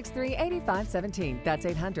 800-763-8517. That's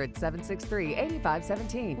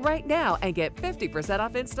 800-763-8517 right now and get 50%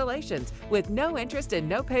 off installations with no interest and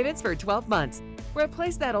no payments for 12 months.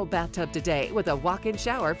 Replace that old bathtub today with a walk-in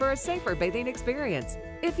shower for a safer bathing experience.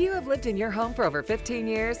 If you have lived in your home for over 15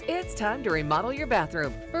 years, it's time to remodel your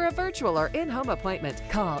bathroom. For a virtual or in-home appointment,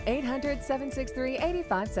 call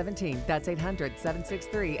 800-763-8517. That's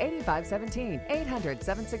 800-763-8517.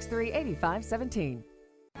 800-763-8517.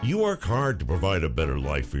 You work hard to provide a better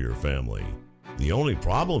life for your family. The only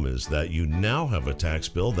problem is that you now have a tax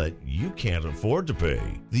bill that you can't afford to pay.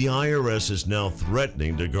 The IRS is now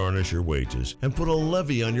threatening to garnish your wages and put a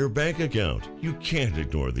levy on your bank account. You can't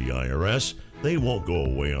ignore the IRS. They won't go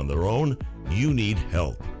away on their own. You need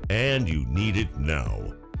help, and you need it now.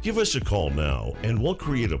 Give us a call now, and we'll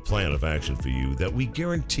create a plan of action for you that we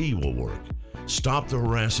guarantee will work. Stop the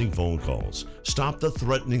harassing phone calls. Stop the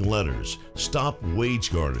threatening letters. Stop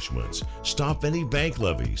wage garnishments. Stop any bank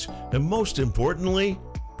levies. And most importantly,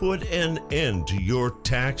 put an end to your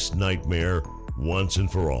tax nightmare once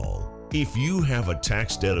and for all. If you have a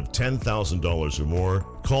tax debt of $10,000 or more,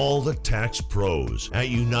 call the Tax Pros at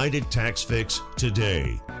United Tax Fix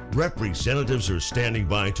today. Representatives are standing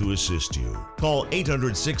by to assist you. Call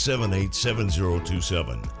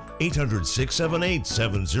 800-678-7027.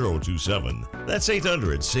 800-678-7027. That's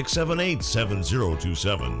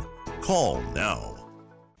 800-678-7027. Call now.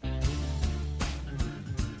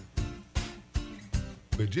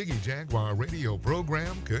 The Jiggy Jaguar radio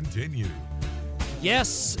program continues.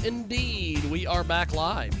 Yes, indeed. We are back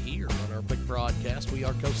live here on our big broadcast. We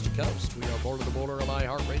are coast to coast. We are border to border on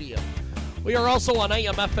iHeartRadio. We are also on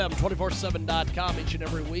AMFM247.com each and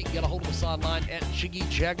every week. Get a hold of us online at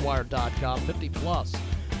JiggyJaguar.com. 50 plus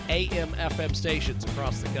AM/FM stations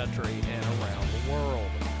across the country and around the world.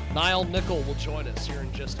 Niall Nickel will join us here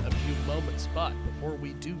in just a few moments, but before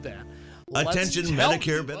we do that, Attention let's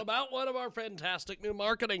Medicare tell you about one of our fantastic new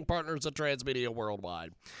marketing partners at Transmedia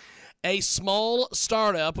Worldwide. A small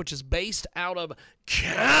startup which is based out of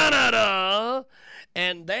Canada,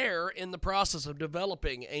 and they're in the process of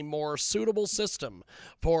developing a more suitable system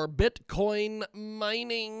for Bitcoin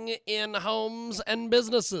mining in homes and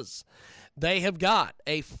businesses. They have got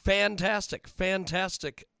a fantastic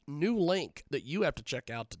new link that you have to check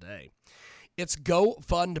out today. It's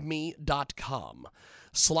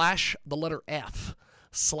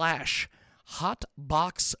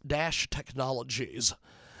gofundme.com/Hotbox-Technologies.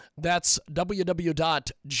 That's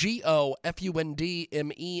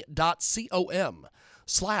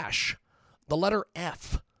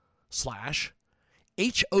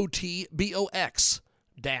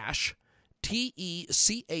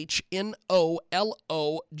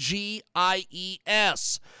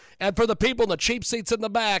And for the people in the cheap seats in the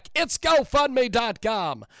back, it's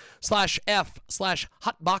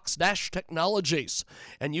gofundme.com/F/Hotbox-Technologies.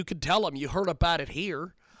 And you can tell them you heard about it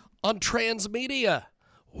here on Transmedia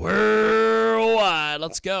Worldwide.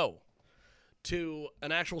 Let's go to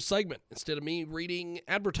an actual segment instead of me reading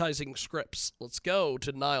advertising scripts. Let's go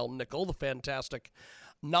to Niall Nickel, the fantastic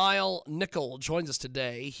Niall Nickel joins us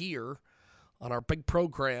today here on our big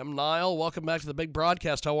program. Niall, welcome back to the big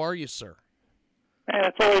broadcast. How are you, sir? Man,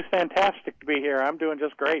 it's always fantastic to be here. I'm doing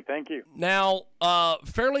just great. Thank you. Now,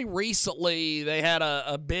 fairly recently, they had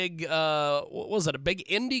a big, what was it, a big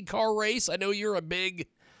IndyCar race? I know you're a big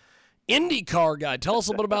IndyCar guy. Tell us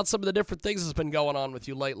a little bit about some of the different things that's been going on with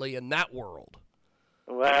you lately in that world.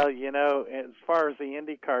 Well, you know, as far as the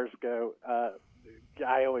IndyCars go,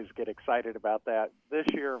 I always get excited about that. This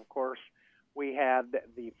year, of course, we had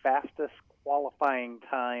the fastest qualifying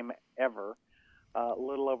time ever, a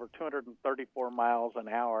little over 234 miles an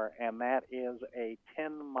hour, and that is a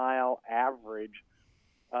 10-mile average.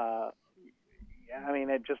 I mean,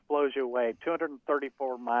 it just blows you away.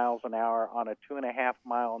 234 miles an hour on a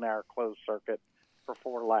 2.5-mile-an-hour closed circuit for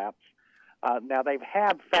 4 laps. Now, they've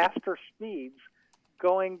had faster speeds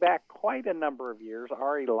going back quite a number of years.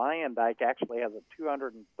 Ari Lyondike actually has a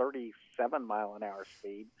 237-mile-an-hour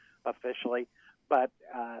speed officially, but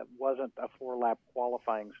wasn't a 4-lap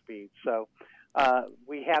qualifying speed. So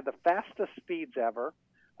we had the fastest speeds ever.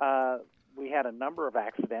 We had a number of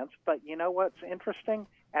accidents, but you know what's interesting?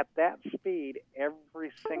 At that speed,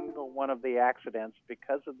 every single one of the accidents,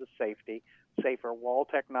 because of the safety, safer wall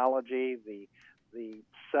technology, the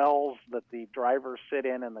cells that the drivers sit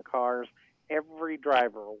in the cars, every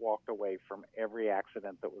driver walked away from every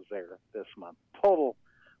accident that was there this month. Total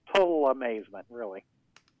amazement, really.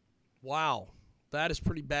 Wow, that is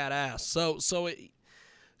pretty badass.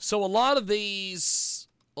 So a lot of these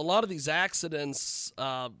accidents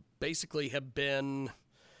basically have been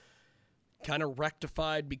kind of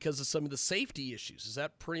rectified because of some of the safety issues. Is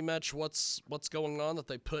that pretty much what's going on, that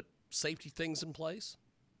they put safety things in place?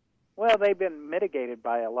 Well, they've been mitigated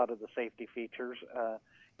by a lot of the safety features.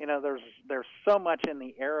 There's so much in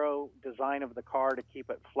the aero design of the car to keep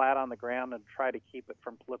it flat on the ground and try to keep it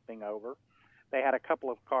from flipping over. They had a couple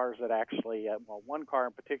of cars that actually, one car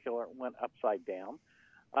in particular went upside down.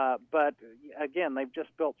 But again, they've just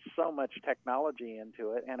built so much technology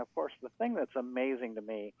into it. And of course, the thing that's amazing to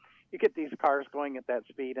me, you get these cars going at that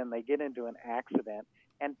speed and they get into an accident,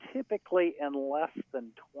 and typically in less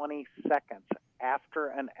than 20 seconds after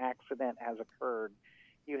an accident has occurred,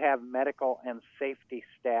 you have medical and safety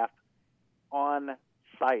staff on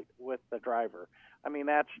site with the driver. I mean,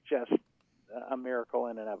 that's just a miracle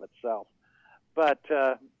in and of itself. But,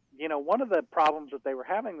 one of the problems that they were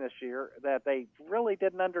having this year that they really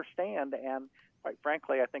didn't understand, and quite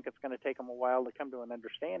frankly, I think it's going to take them a while to come to an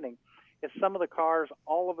understanding, is some of the cars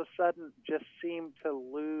all of a sudden just seem to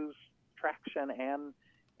lose traction and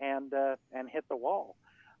hit the wall.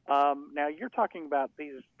 Now, you're talking about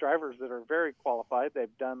these drivers that are very qualified.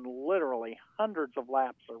 They've done literally hundreds of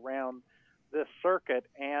laps around this circuit,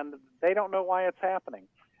 and they don't know why it's happening.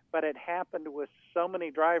 But it happened with so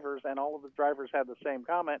many drivers, and all of the drivers had the same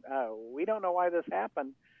comment. We don't know why this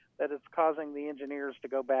happened, that it's causing the engineers to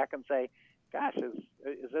go back and say, gosh,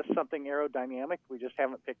 is this something aerodynamic we just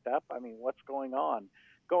haven't picked up? I mean, what's going on?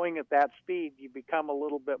 Going at that speed, you become a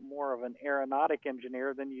little bit more of an aeronautic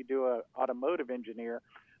engineer than you do an automotive engineer.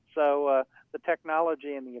 So the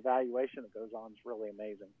technology and the evaluation that goes on is really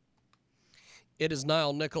amazing. It is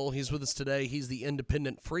Niall Nickel. He's with us today. He's the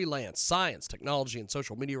independent freelance science, technology, and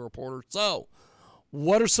social media reporter. So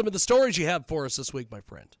what are some of the stories you have for us this week, my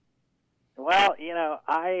friend? Well,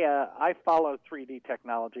 I follow 3D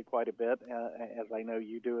technology quite a bit, as I know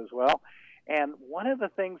you do as well. And one of the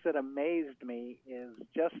things that amazed me is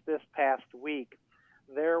just this past week,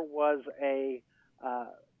 there was a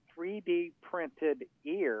 3D printed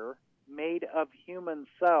ear made of human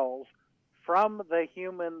cells from the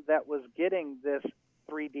human that was getting this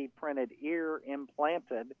 3D printed ear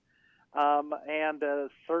implanted, and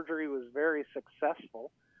surgery was very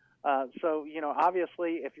successful. So,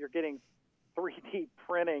 obviously, if you're getting 3D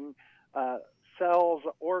printing cells,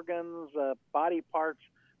 organs, body parts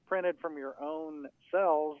printed from your own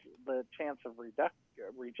cells, the chance of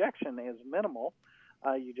rejection is minimal.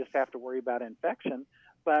 You just have to worry about infection.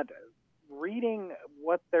 But reading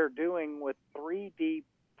what they're doing with 3D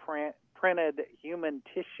printed human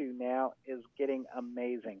tissue now is getting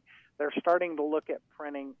amazing. They're starting to look at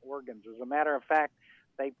printing organs. As a matter of fact,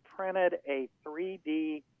 they printed a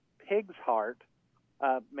 3D pig's heart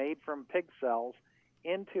made from pig cells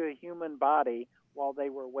into a human body while they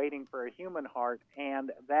were waiting for a human heart,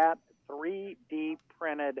 and that 3D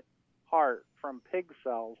printed heart from pig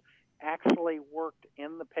cells actually worked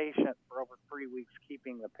in the patient for over 3 weeks,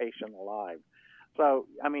 keeping the patient alive. So,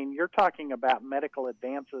 I mean, you're talking about medical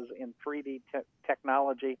advances in 3D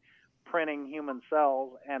technology, printing human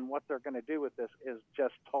cells, and what they're going to do with this is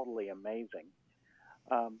just totally amazing.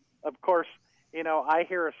 Of course, I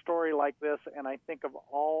hear a story like this, and I think of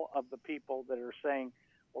all of the people that are saying,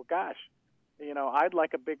 well, gosh, I'd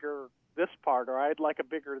like a bigger this part, or I'd like a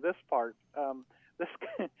bigger this part.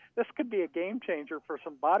 This could be a game changer for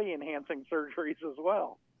some body-enhancing surgeries as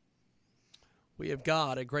well. We have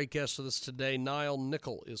got a great guest with us today. Niall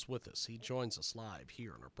Nickel is with us. He joins us live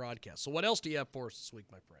here on our broadcast. So what else do you have for us this week,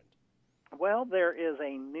 my friend? Well, there is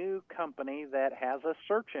a new company that has a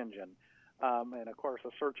search engine. And, of course, a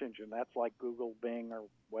search engine, that's like Google, Bing, or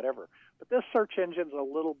whatever. But this search engine's a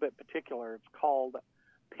little bit particular. It's called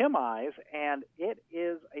PimEyes, and it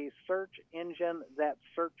is a search engine that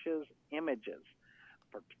searches images.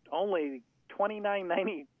 For only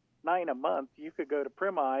 $29.99 a month, you could go to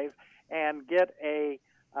PimEyes and get a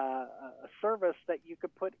service that you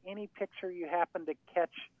could put any picture you happen to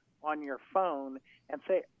catch on your phone and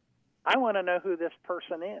say, I want to know who this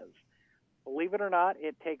person is. Believe it or not,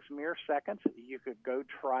 it takes mere seconds. You could go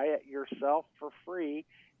try it yourself for free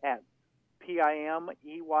at PIMEYES.com.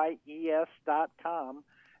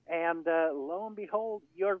 And lo and behold,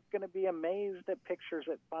 you're going to be amazed at pictures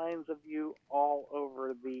it finds of you all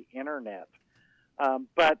over the internet.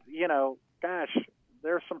 But, gosh,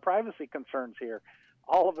 there's some privacy concerns here.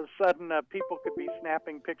 All of a sudden, people could be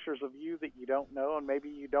snapping pictures of you that you don't know, and maybe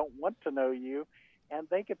you don't want to know you, and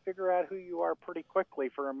they could figure out who you are pretty quickly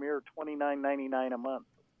for a mere $29.99 a month.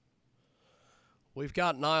 We've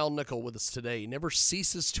got Niall Nickel with us today. He never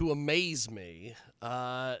ceases to amaze me.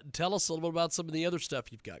 Tell us a little bit about some of the other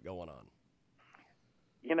stuff you've got going on.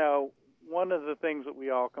 One of the things that we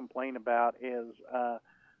all complain about is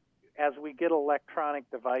as we get electronic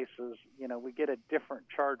devices, we get a different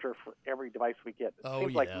charger for every device we get. It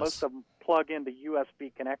seems like most of them plug into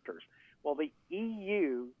USB connectors. Well, the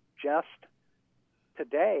EU just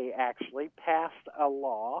today actually passed a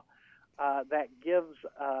law that gives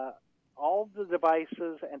all the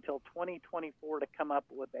devices until 2024 to come up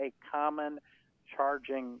with a common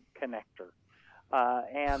charging connector.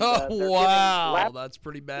 Wow, that's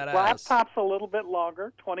pretty badass. Laptops a little bit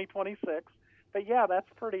longer, 2026. But yeah, that's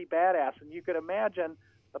pretty badass. And you could imagine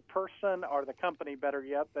the person or the company, better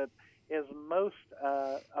yet, that is most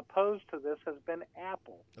opposed to this has been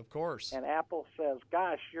Apple. Of course. And Apple says,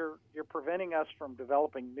 "Gosh, you're preventing us from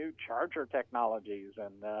developing new charger technologies,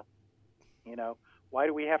 and why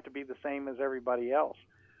do we have to be the same as everybody else?"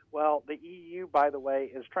 Well, the EU, by the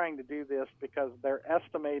way, is trying to do this because they're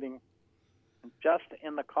estimating just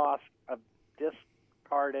in the cost of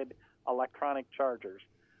discarded electronic chargers,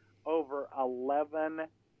 over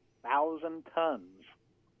 11,000 tons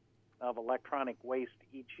of electronic waste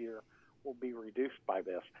each year will be reduced by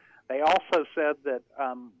this. They also said that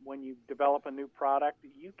when you develop a new product,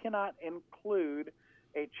 you cannot include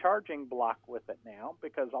a charging block with it now,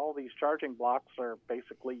 because all these charging blocks are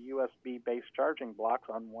basically USB-based charging blocks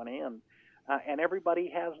on one end, and everybody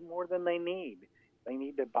has more than they need. They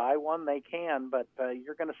need to buy one, they can, but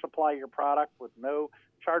you're going to supply your product with no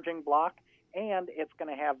charging block, and it's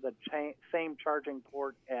going to have the same charging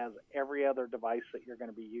port as every other device that you're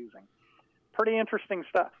going to be using. Pretty interesting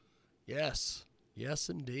stuff. Yes,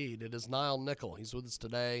 indeed. It is Niall Nickel. He's with us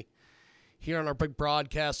today here on our big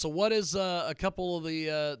broadcast. So what is a couple of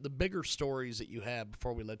the bigger stories that you have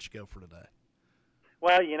before we let you go for today?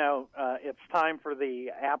 Well, it's time for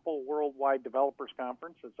the Apple Worldwide Developers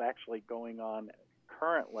Conference. It's actually going on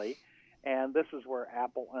currently, and this is where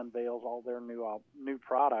Apple unveils all their new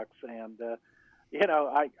products. And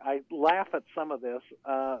I laugh at some of this.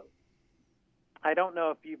 I don't know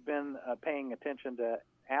if you've been paying attention to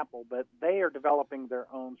Apple, but they are developing their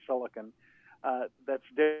own silicon that's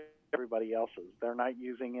different than everybody else's. They're not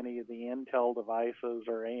using any of the Intel devices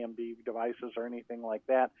or AMD devices or anything like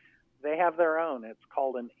that. They have their own. It's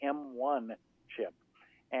called an M1 chip,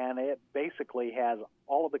 and it basically has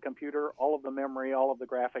all of the computer, all of the memory, all of the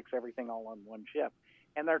graphics, everything all on one chip.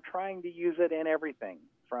 And they're trying to use it in everything,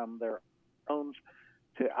 from their phones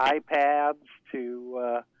to iPads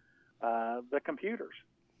to the computers.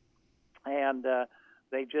 And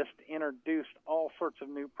they just introduced all sorts of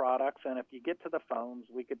new products. And if you get to the phones,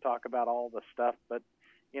 we could talk about all the stuff. But,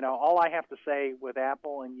 all I have to say with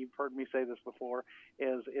Apple, and you've heard me say this before,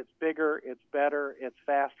 is it's bigger, it's better, it's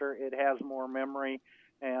faster, it has more memory,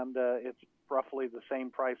 and it's roughly the same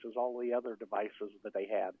price as all the other devices that they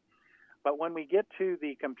had. But when we get to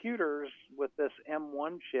the computers with this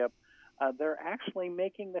M1 chip, they're actually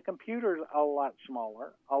making the computers a lot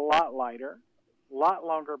smaller, a lot lighter, a lot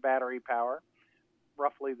longer battery power,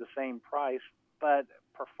 roughly the same price. But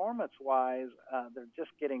performance-wise, they're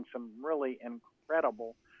just getting some really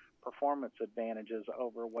incredible performance advantages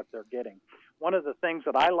over what they're getting. One of the things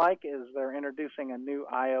that I like is they're introducing a new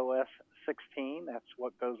iOS 16. That's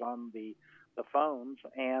what goes on the phones.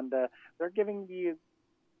 And they're giving you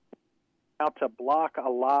how to block a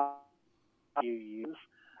lot you use.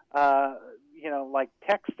 Like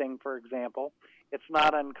texting, for example. It's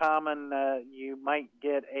not uncommon. You might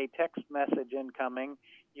get a text message incoming.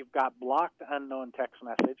 You've got blocked unknown text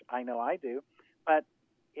message. I know I do. But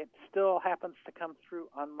it still happens to come through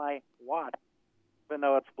on my watch, even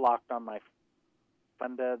though it's blocked on my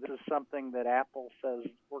phone. And this is something that Apple says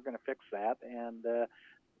we're going to fix that. And a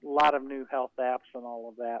lot of new health apps and all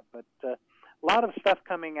of that. But a lot of stuff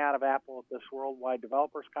coming out of Apple at this Worldwide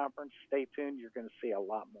Developers Conference. Stay tuned. You're going to see a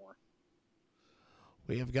lot more.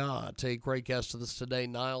 We have got a great guest with us today.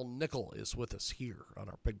 Niall Nickel is with us here on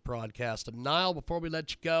our big broadcast. And Niall, before we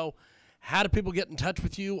let you go, how do people get in touch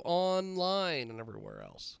with you online and everywhere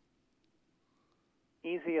else?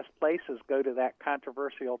 Easiest place is go to that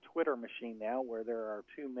controversial Twitter machine now, where there are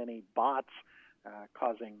too many bots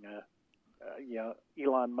causing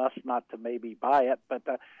Elon Musk not to maybe buy it. But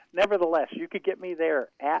nevertheless, you could get me there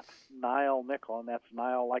at Niall Nickel, and that's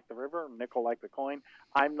Nile like the river, nickel like the coin.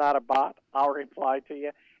 I'm not a bot. I'll reply to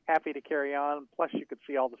you. Happy to carry on. Plus, you could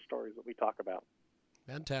see all the stories that we talk about.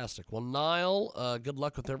 Fantastic. Well, Niall, good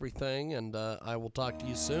luck with everything, and I will talk to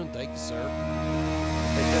you soon. Thank you, sir.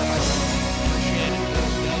 Appreciate it.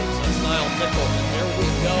 That's Niall Nickel. And there we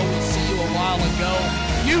go. We'll see you a while ago.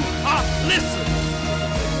 You are listening.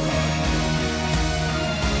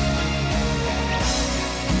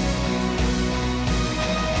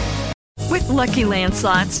 With Lucky Land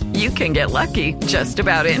Slots, you can get lucky just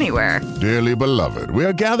about anywhere. Dearly beloved, we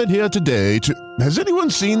are gathered here today to... Has anyone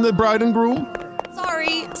seen the bride and groom?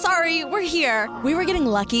 Sorry, we're here. We were getting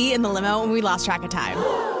lucky in the limo and we lost track of time.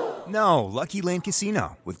 No, Lucky Land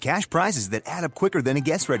Casino, with cash prizes that add up quicker than a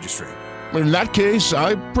guest registry. In that case,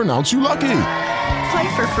 I pronounce you lucky.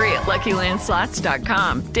 Play for free at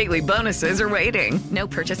LuckyLandSlots.com. Daily bonuses are waiting. No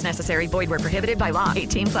purchase necessary. Void where prohibited by law.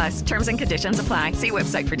 18+. Terms and conditions apply. See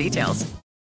website for details.